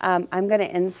 I'm going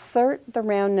to insert the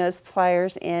round nose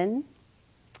pliers in,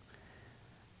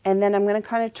 and then I'm going to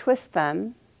kind of twist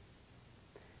them,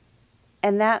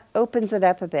 and that opens it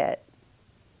up a bit.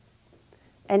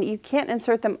 And you can't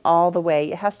insert them all the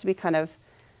way. It has to be kind of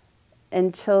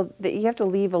you have to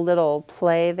leave a little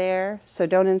play there, so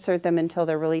don't insert them until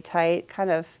they're really tight,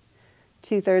 kind of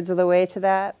 2/3 of the way to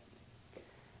that.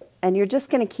 And you're just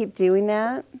going to keep doing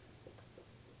that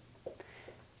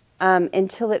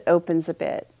until it opens a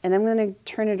bit. And I'm going to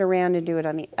turn it around and do it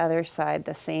on the other side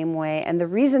the same way. And the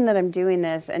reason that I'm doing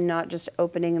this and not just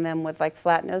opening them with like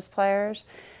flat nose pliers,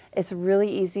 it's really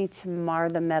easy to mar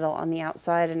the metal on the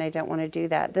outside, and I don't want to do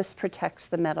that. This protects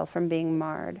the metal from being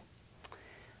marred.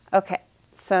 Okay,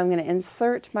 so I'm going to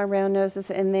insert my round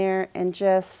noses in there and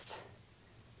just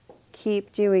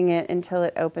keep doing it until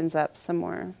it opens up some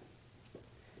more.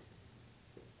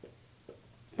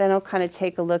 Then I'll kind of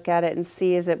take a look at it and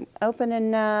see, is it open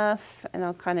enough? And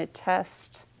I'll kind of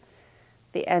test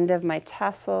the end of my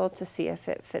tassel to see if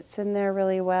it fits in there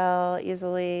really well,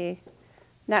 easily.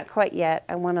 Not quite yet.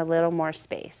 I want a little more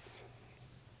space.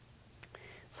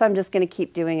 So I'm just going to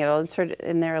keep doing it. I'll insert it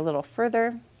in there a little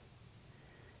further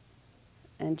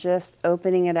and just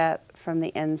opening it up from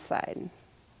the inside.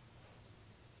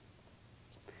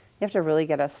 You have to really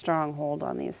get a strong hold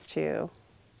on these two.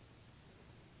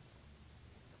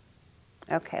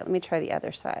 Okay, let me try the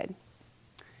other side.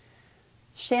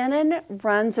 Shannon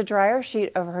runs a dryer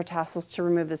sheet over her tassels to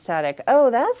remove the static. Oh,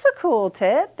 that's a cool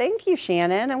tip. Thank you,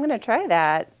 Shannon. I'm going to try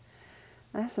that.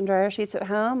 I have some dryer sheets at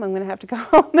home. I'm going to have to go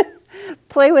home and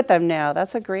play with them now.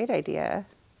 That's a great idea.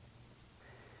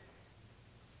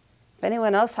 If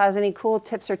anyone else has any cool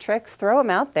tips or tricks, throw them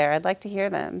out there. I'd like to hear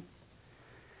them.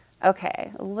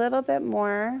 Okay, a little bit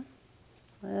more.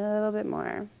 A little bit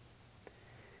more.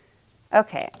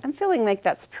 Okay, I'm feeling like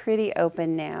that's pretty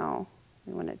open now.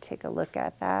 I want to take a look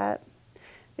at that. You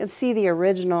can see the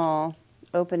original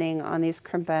opening on these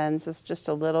crimp ends is just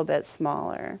a little bit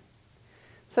smaller.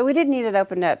 So we didn't need it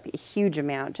opened up a huge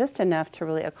amount, just enough to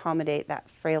really accommodate that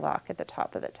fray lock at the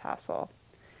top of the tassel.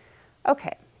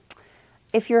 Okay,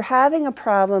 if you're having a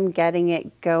problem getting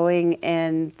it going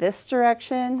in this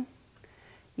direction,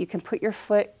 you can put your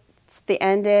foot the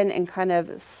end in and kind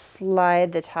of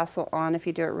slide the tassel on. If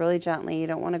you do it really gently, you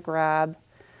don't want to grab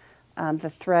the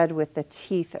thread with the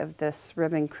teeth of this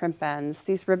ribbon crimp ends.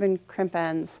 These ribbon crimp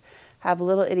ends have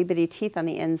little itty bitty teeth on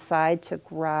the inside to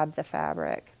grab the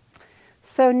fabric.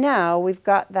 So now we've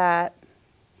got that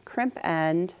crimp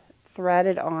end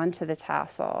threaded onto the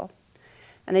tassel.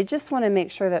 And I just want to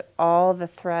make sure that all the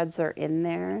threads are in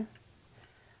there.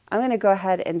 I'm going to go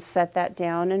ahead and set that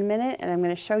down in a minute, and I'm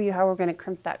going to show you how we're going to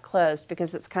crimp that closed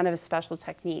because it's kind of a special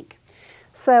technique.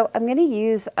 So I'm going to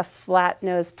use a flat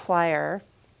nose plier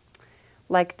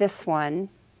like this one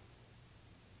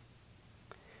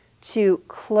to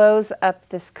close up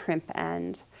this crimp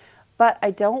end. But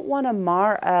I don't want to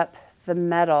mar up the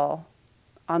metal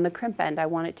on the crimp end. I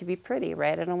want it to be pretty,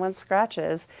 right? I don't want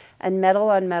scratches, and metal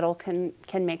on metal can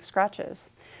make scratches.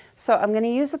 So I'm going to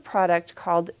use a product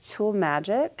called Tool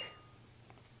Magic.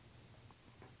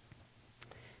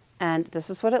 And this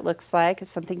is what it looks like.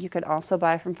 It's something you can also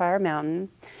buy from Fire Mountain.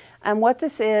 And what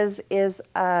this is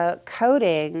a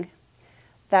coating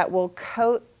that will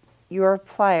coat your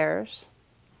pliers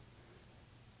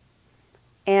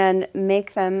and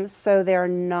make them so they're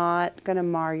not going to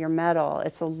mar your metal.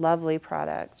 It's a lovely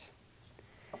product.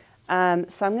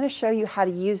 So I'm going to show you how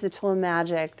to use the Tool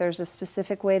Magic. There's a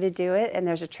specific way to do it, and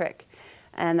there's a trick.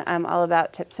 And I'm all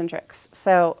about tips and tricks.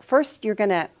 So first, you're going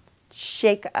to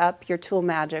shake up your Tool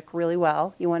Magic really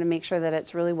well. You want to make sure that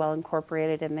it's really well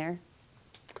incorporated in there.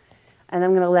 And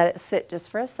I'm going to let it sit just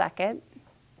for a second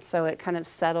so it kind of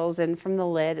settles in from the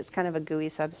lid. It's kind of a gooey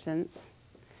substance.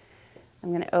 I'm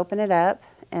going to open it up,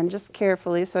 and just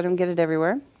carefully so I don't get it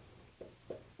everywhere.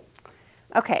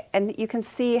 Okay, and you can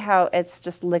see how it's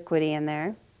just liquidy in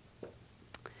there.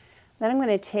 Then I'm going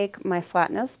to take my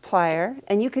flat nose plier,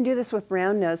 and you can do this with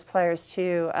round nose pliers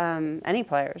too, any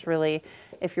pliers really.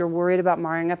 If you're worried about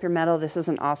marring up your metal, this is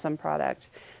an awesome product.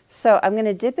 So I'm going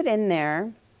to dip it in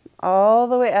there all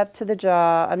the way up to the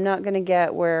jaw. I'm not going to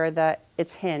get where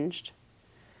it's hinged.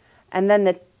 And then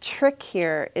the trick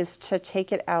here is to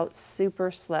take it out super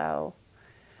slow.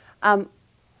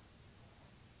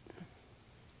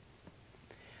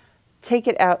 Take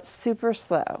it out super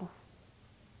slow.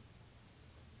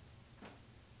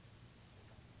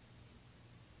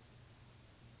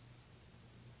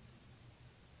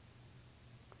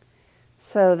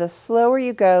 So the slower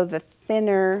you go, the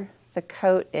thinner the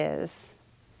coat is,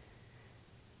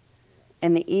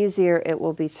 and the easier it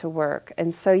will be to work.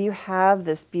 And so you have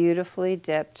this beautifully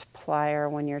dipped plier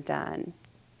when you're done.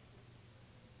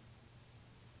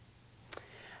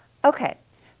 Okay,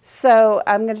 so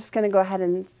I'm just going to go ahead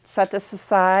and set this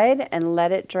aside and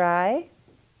let it dry.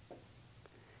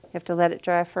 You have to let it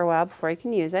dry for a while before you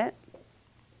can use it.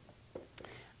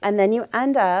 And then you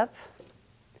end up,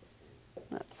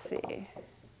 let's see,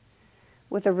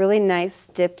 with a really nice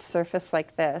dipped surface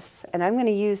like this. And I'm going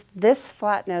to use this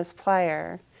flat nose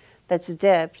plier that's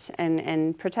dipped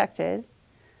and protected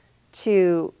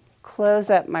to close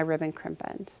up my ribbon crimp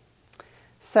end.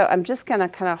 So I'm just going to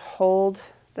kind of hold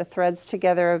the threads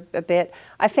together a bit.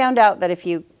 I found out that if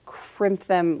you crimp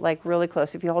them like really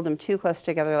close, if you hold them too close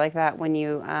together like that, when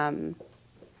you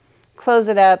close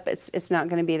it up, it's not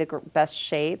going to be the best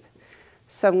shape.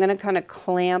 So I'm going to kind of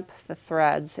clamp the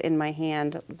threads in my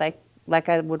hand like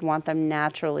I would want them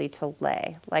naturally to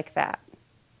lay, like that.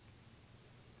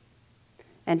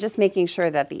 And just making sure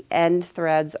that the end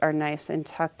threads are nice and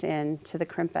tucked in to the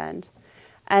crimp end.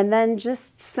 And then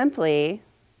just simply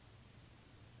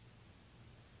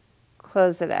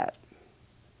close it up.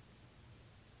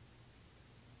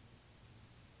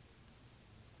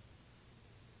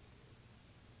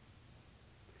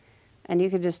 And you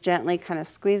could just gently kind of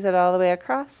squeeze it all the way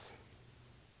across.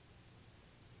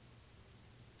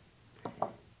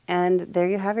 And there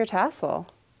you have your tassel.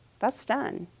 That's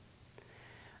done.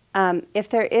 If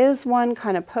there is one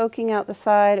kind of poking out the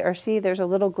side, or see there's a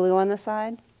little glue on the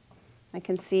side, I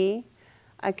can see,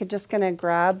 I could just gonna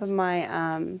grab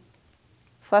my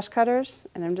flush cutters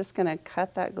and I'm just gonna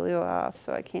cut that glue off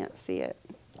so I can't see it.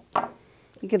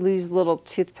 You could use a little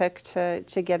toothpick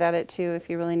to get at it too if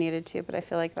you really needed to, but I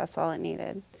feel like that's all it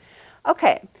needed.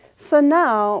 Okay, so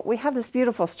now we have this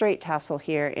beautiful straight tassel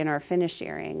here in our finished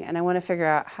earring, and I want to figure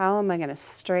out how am I going to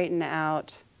straighten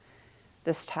out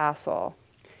this tassel.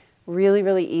 Really,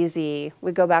 really easy.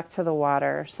 We go back to the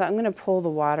water. So I'm going to pull the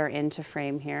water into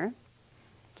frame here.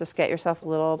 Just get yourself a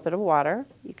little bit of water.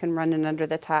 You can run it under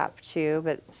the tap too,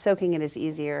 but soaking it is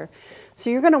easier. So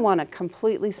you're going to want to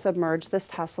completely submerge this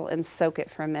tassel and soak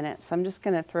it for a minute. So I'm just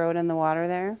going to throw it in the water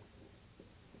there.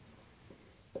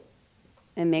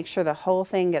 And make sure the whole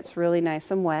thing gets really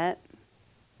nice and wet.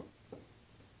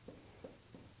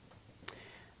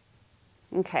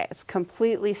 Okay, it's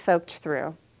completely soaked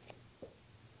through.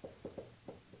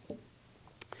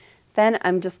 Then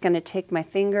I'm just going to take my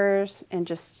fingers and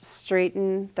just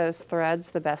straighten those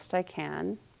threads the best I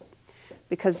can,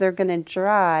 because they're going to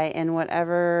dry in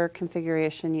whatever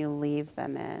configuration you leave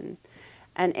them in.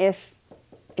 And if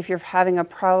you're having a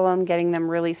problem getting them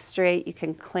really straight, you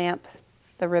can clamp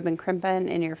the ribbon crimp end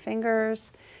in your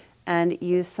fingers and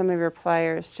use some of your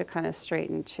pliers to kind of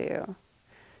straighten too.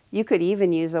 You could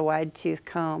even use a wide tooth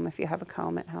comb if you have a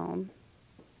comb at home.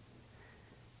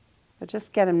 But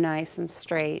just get them nice and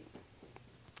straight.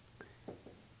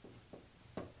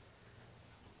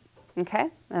 Okay,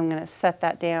 I'm going to set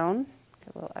that down.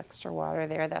 Get a little extra water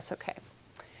there, that's okay.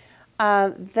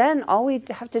 Then all we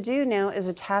have to do now is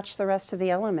attach the rest of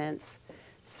the elements.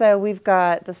 So we've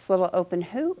got this little open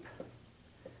hoop,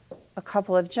 a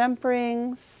couple of jump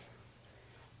rings,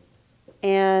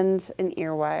 and an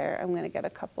ear wire. I'm going to get a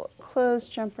couple of closed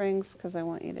jump rings because I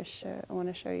want to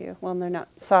show you. Well, they're not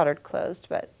soldered closed,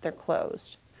 but they're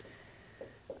closed.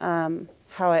 How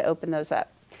I open those up.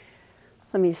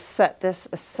 Let me set this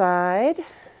aside.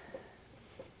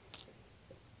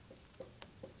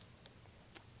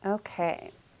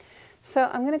 Okay, so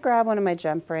I'm going to grab one of my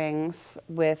jump rings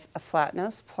with a flat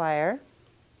nose plier.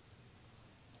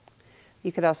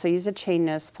 You could also use a chain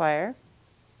nose plier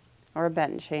or a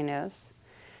bent chain nose.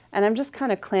 And I'm just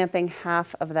kind of clamping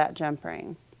half of that jump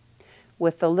ring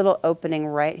with the little opening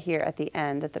right here at the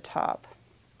end at the top.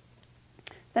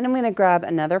 Then I'm going to grab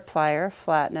another plier,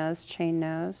 flat nose, chain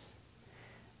nose,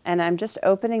 and I'm just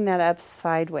opening that up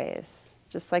sideways,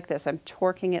 just like this. I'm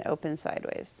torquing it open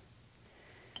sideways.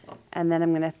 And then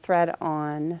I'm going to thread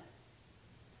on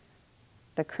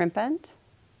the crimp end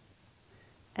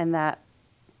and that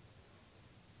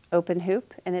open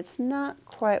hoop, and it's not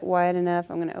quite wide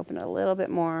enough. I'm going to open it a little bit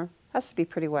more. It has to be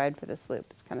pretty wide for this loop.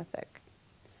 It's kind of thick.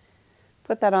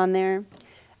 Put that on there,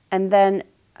 and then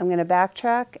I'm going to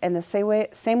backtrack, and the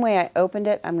same way I opened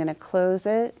it, I'm going to close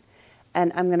it,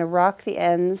 and I'm going to rock the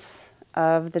ends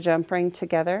of the jump ring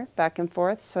together back and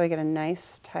forth so I get a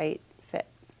nice tight fit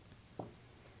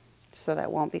so that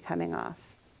won't be coming off.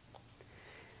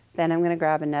 Then I'm going to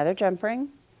grab another jump ring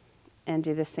and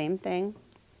do the same thing.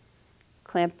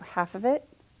 Clamp half of it,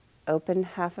 open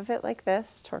half of it like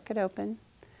this, torque it open.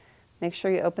 Make sure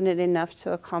you open it enough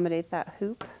to accommodate that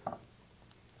hoop.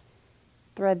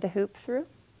 Thread the hoop through,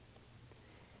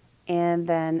 and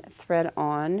then thread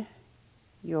on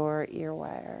your ear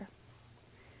wire.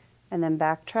 And then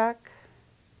backtrack,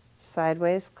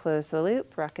 sideways, close the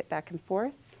loop, rock it back and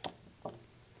forth.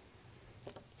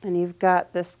 And you've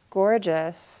got this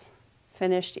gorgeous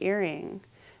finished earring.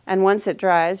 And once it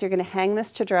dries, you're going to hang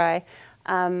this to dry.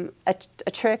 A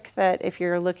trick that if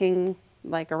you're looking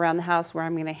like around the house where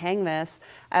I'm going to hang this,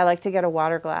 I like to get a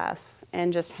water glass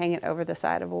and just hang it over the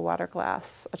side of a water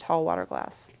glass, a tall water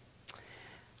glass.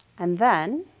 And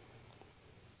then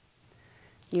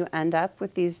you end up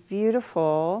with these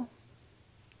beautiful,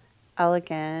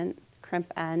 elegant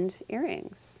crimp end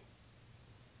earrings.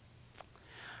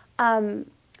 All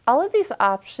of these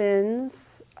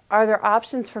options are there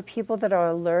options for people that are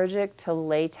allergic to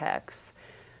latex.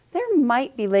 There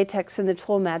might be latex in the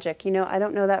Tool Magic. You know, I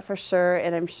don't know that for sure,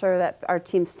 and I'm sure that our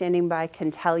team standing by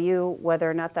can tell you whether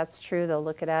or not that's true. They'll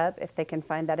look it up if they can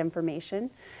find that information.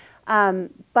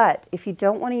 But if you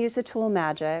don't want to use the Tool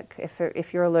Magic,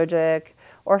 if you're allergic,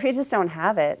 or if you just don't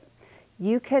have it,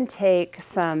 you can take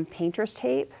some painter's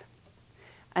tape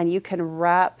and you can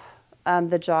wrap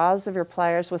the jaws of your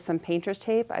pliers with some painter's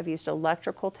tape. I've used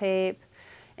electrical tape.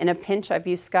 In a pinch, I've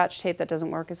used Scotch tape. That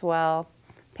doesn't work as well.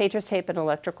 Painter's tape and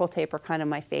electrical tape are kind of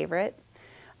my favorite.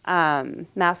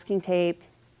 Masking tape,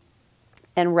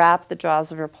 and wrap the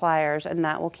jaws of your pliers, and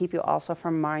that will keep you also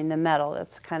from marring the metal.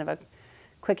 That's kind of a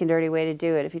quick and dirty way to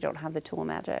do it if you don't have the Tool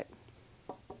Magic.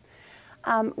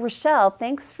 Rochelle,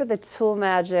 thanks for the Tool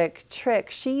Magic trick.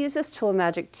 She uses Tool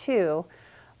Magic too,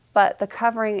 but the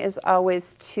covering is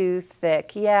always too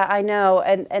thick. Yeah, I know,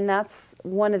 and that's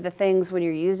one of the things when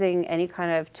you're using any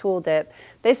kind of tool dip.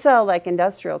 They sell like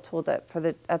industrial tool dip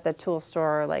at the tool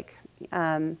store, like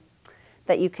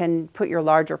that you can put your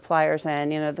larger pliers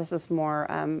in. You know, this is more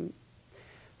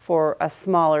for a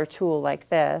smaller tool like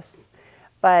this.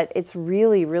 But it's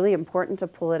really, really important to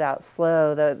pull it out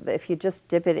slow. If you just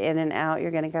dip it in and out, you're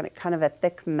going to get kind of a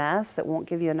thick mess. It won't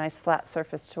give you a nice flat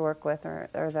surface to work with,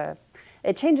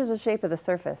 it changes the shape of the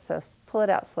surface, so pull it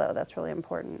out slow. That's really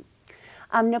important.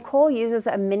 Nicole uses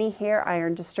a mini hair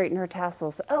iron to straighten her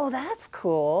tassels. Oh, that's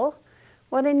cool.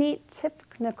 What a neat tip,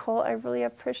 Nicole. I really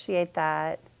appreciate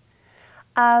that.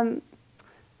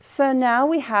 So now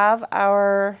we have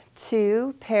our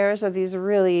 2 pairs of these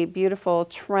really beautiful,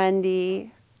 trendy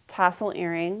tassel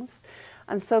earrings.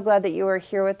 I'm so glad that you were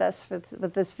here with us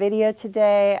with this video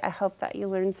today. I hope that you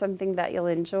learned something that you'll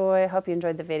enjoy. I hope you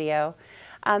enjoyed the video.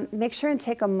 Make sure and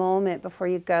take a moment before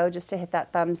you go just to hit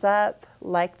that thumbs up,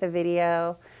 like the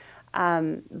video.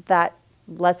 That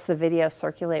lets the video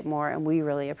circulate more, and we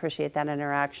really appreciate that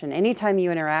interaction. Anytime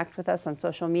you interact with us on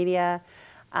social media,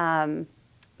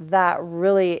 that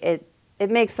really, it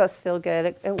makes us feel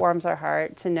good. It warms our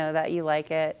heart to know that you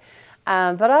like it.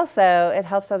 But also, it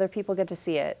helps other people get to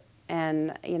see it.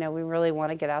 And, you know, we really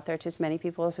want to get out there to as many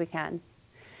people as we can.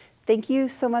 Thank you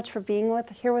so much for being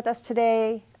here with us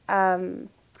today.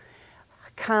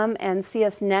 Come and see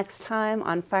us next time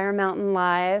on Fire Mountain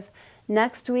Live.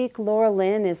 Next week, Laura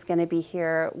Lynn is going to be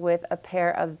here with a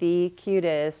pair of the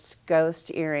cutest ghost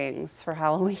earrings for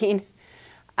Halloween.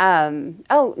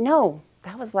 Oh, no,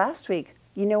 that was last week.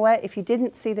 You know what? If you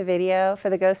didn't see the video for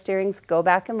the ghost earrings, go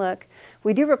back and look.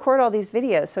 We do record all these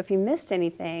videos, so if you missed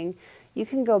anything, you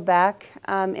can go back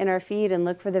in our feed and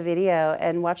look for the video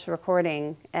and watch the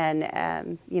recording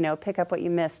and, you know, pick up what you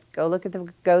missed. Go look at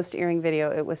the ghost earring video.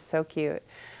 It was so cute.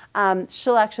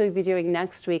 She'll actually be doing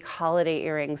next week holiday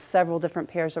earrings, several different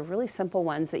pairs of really simple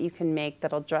ones that you can make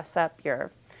that'll dress up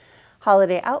your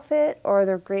holiday outfit, or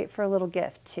they're great for a little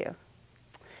gift too.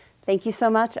 Thank you so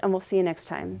much, and we'll see you next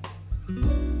time.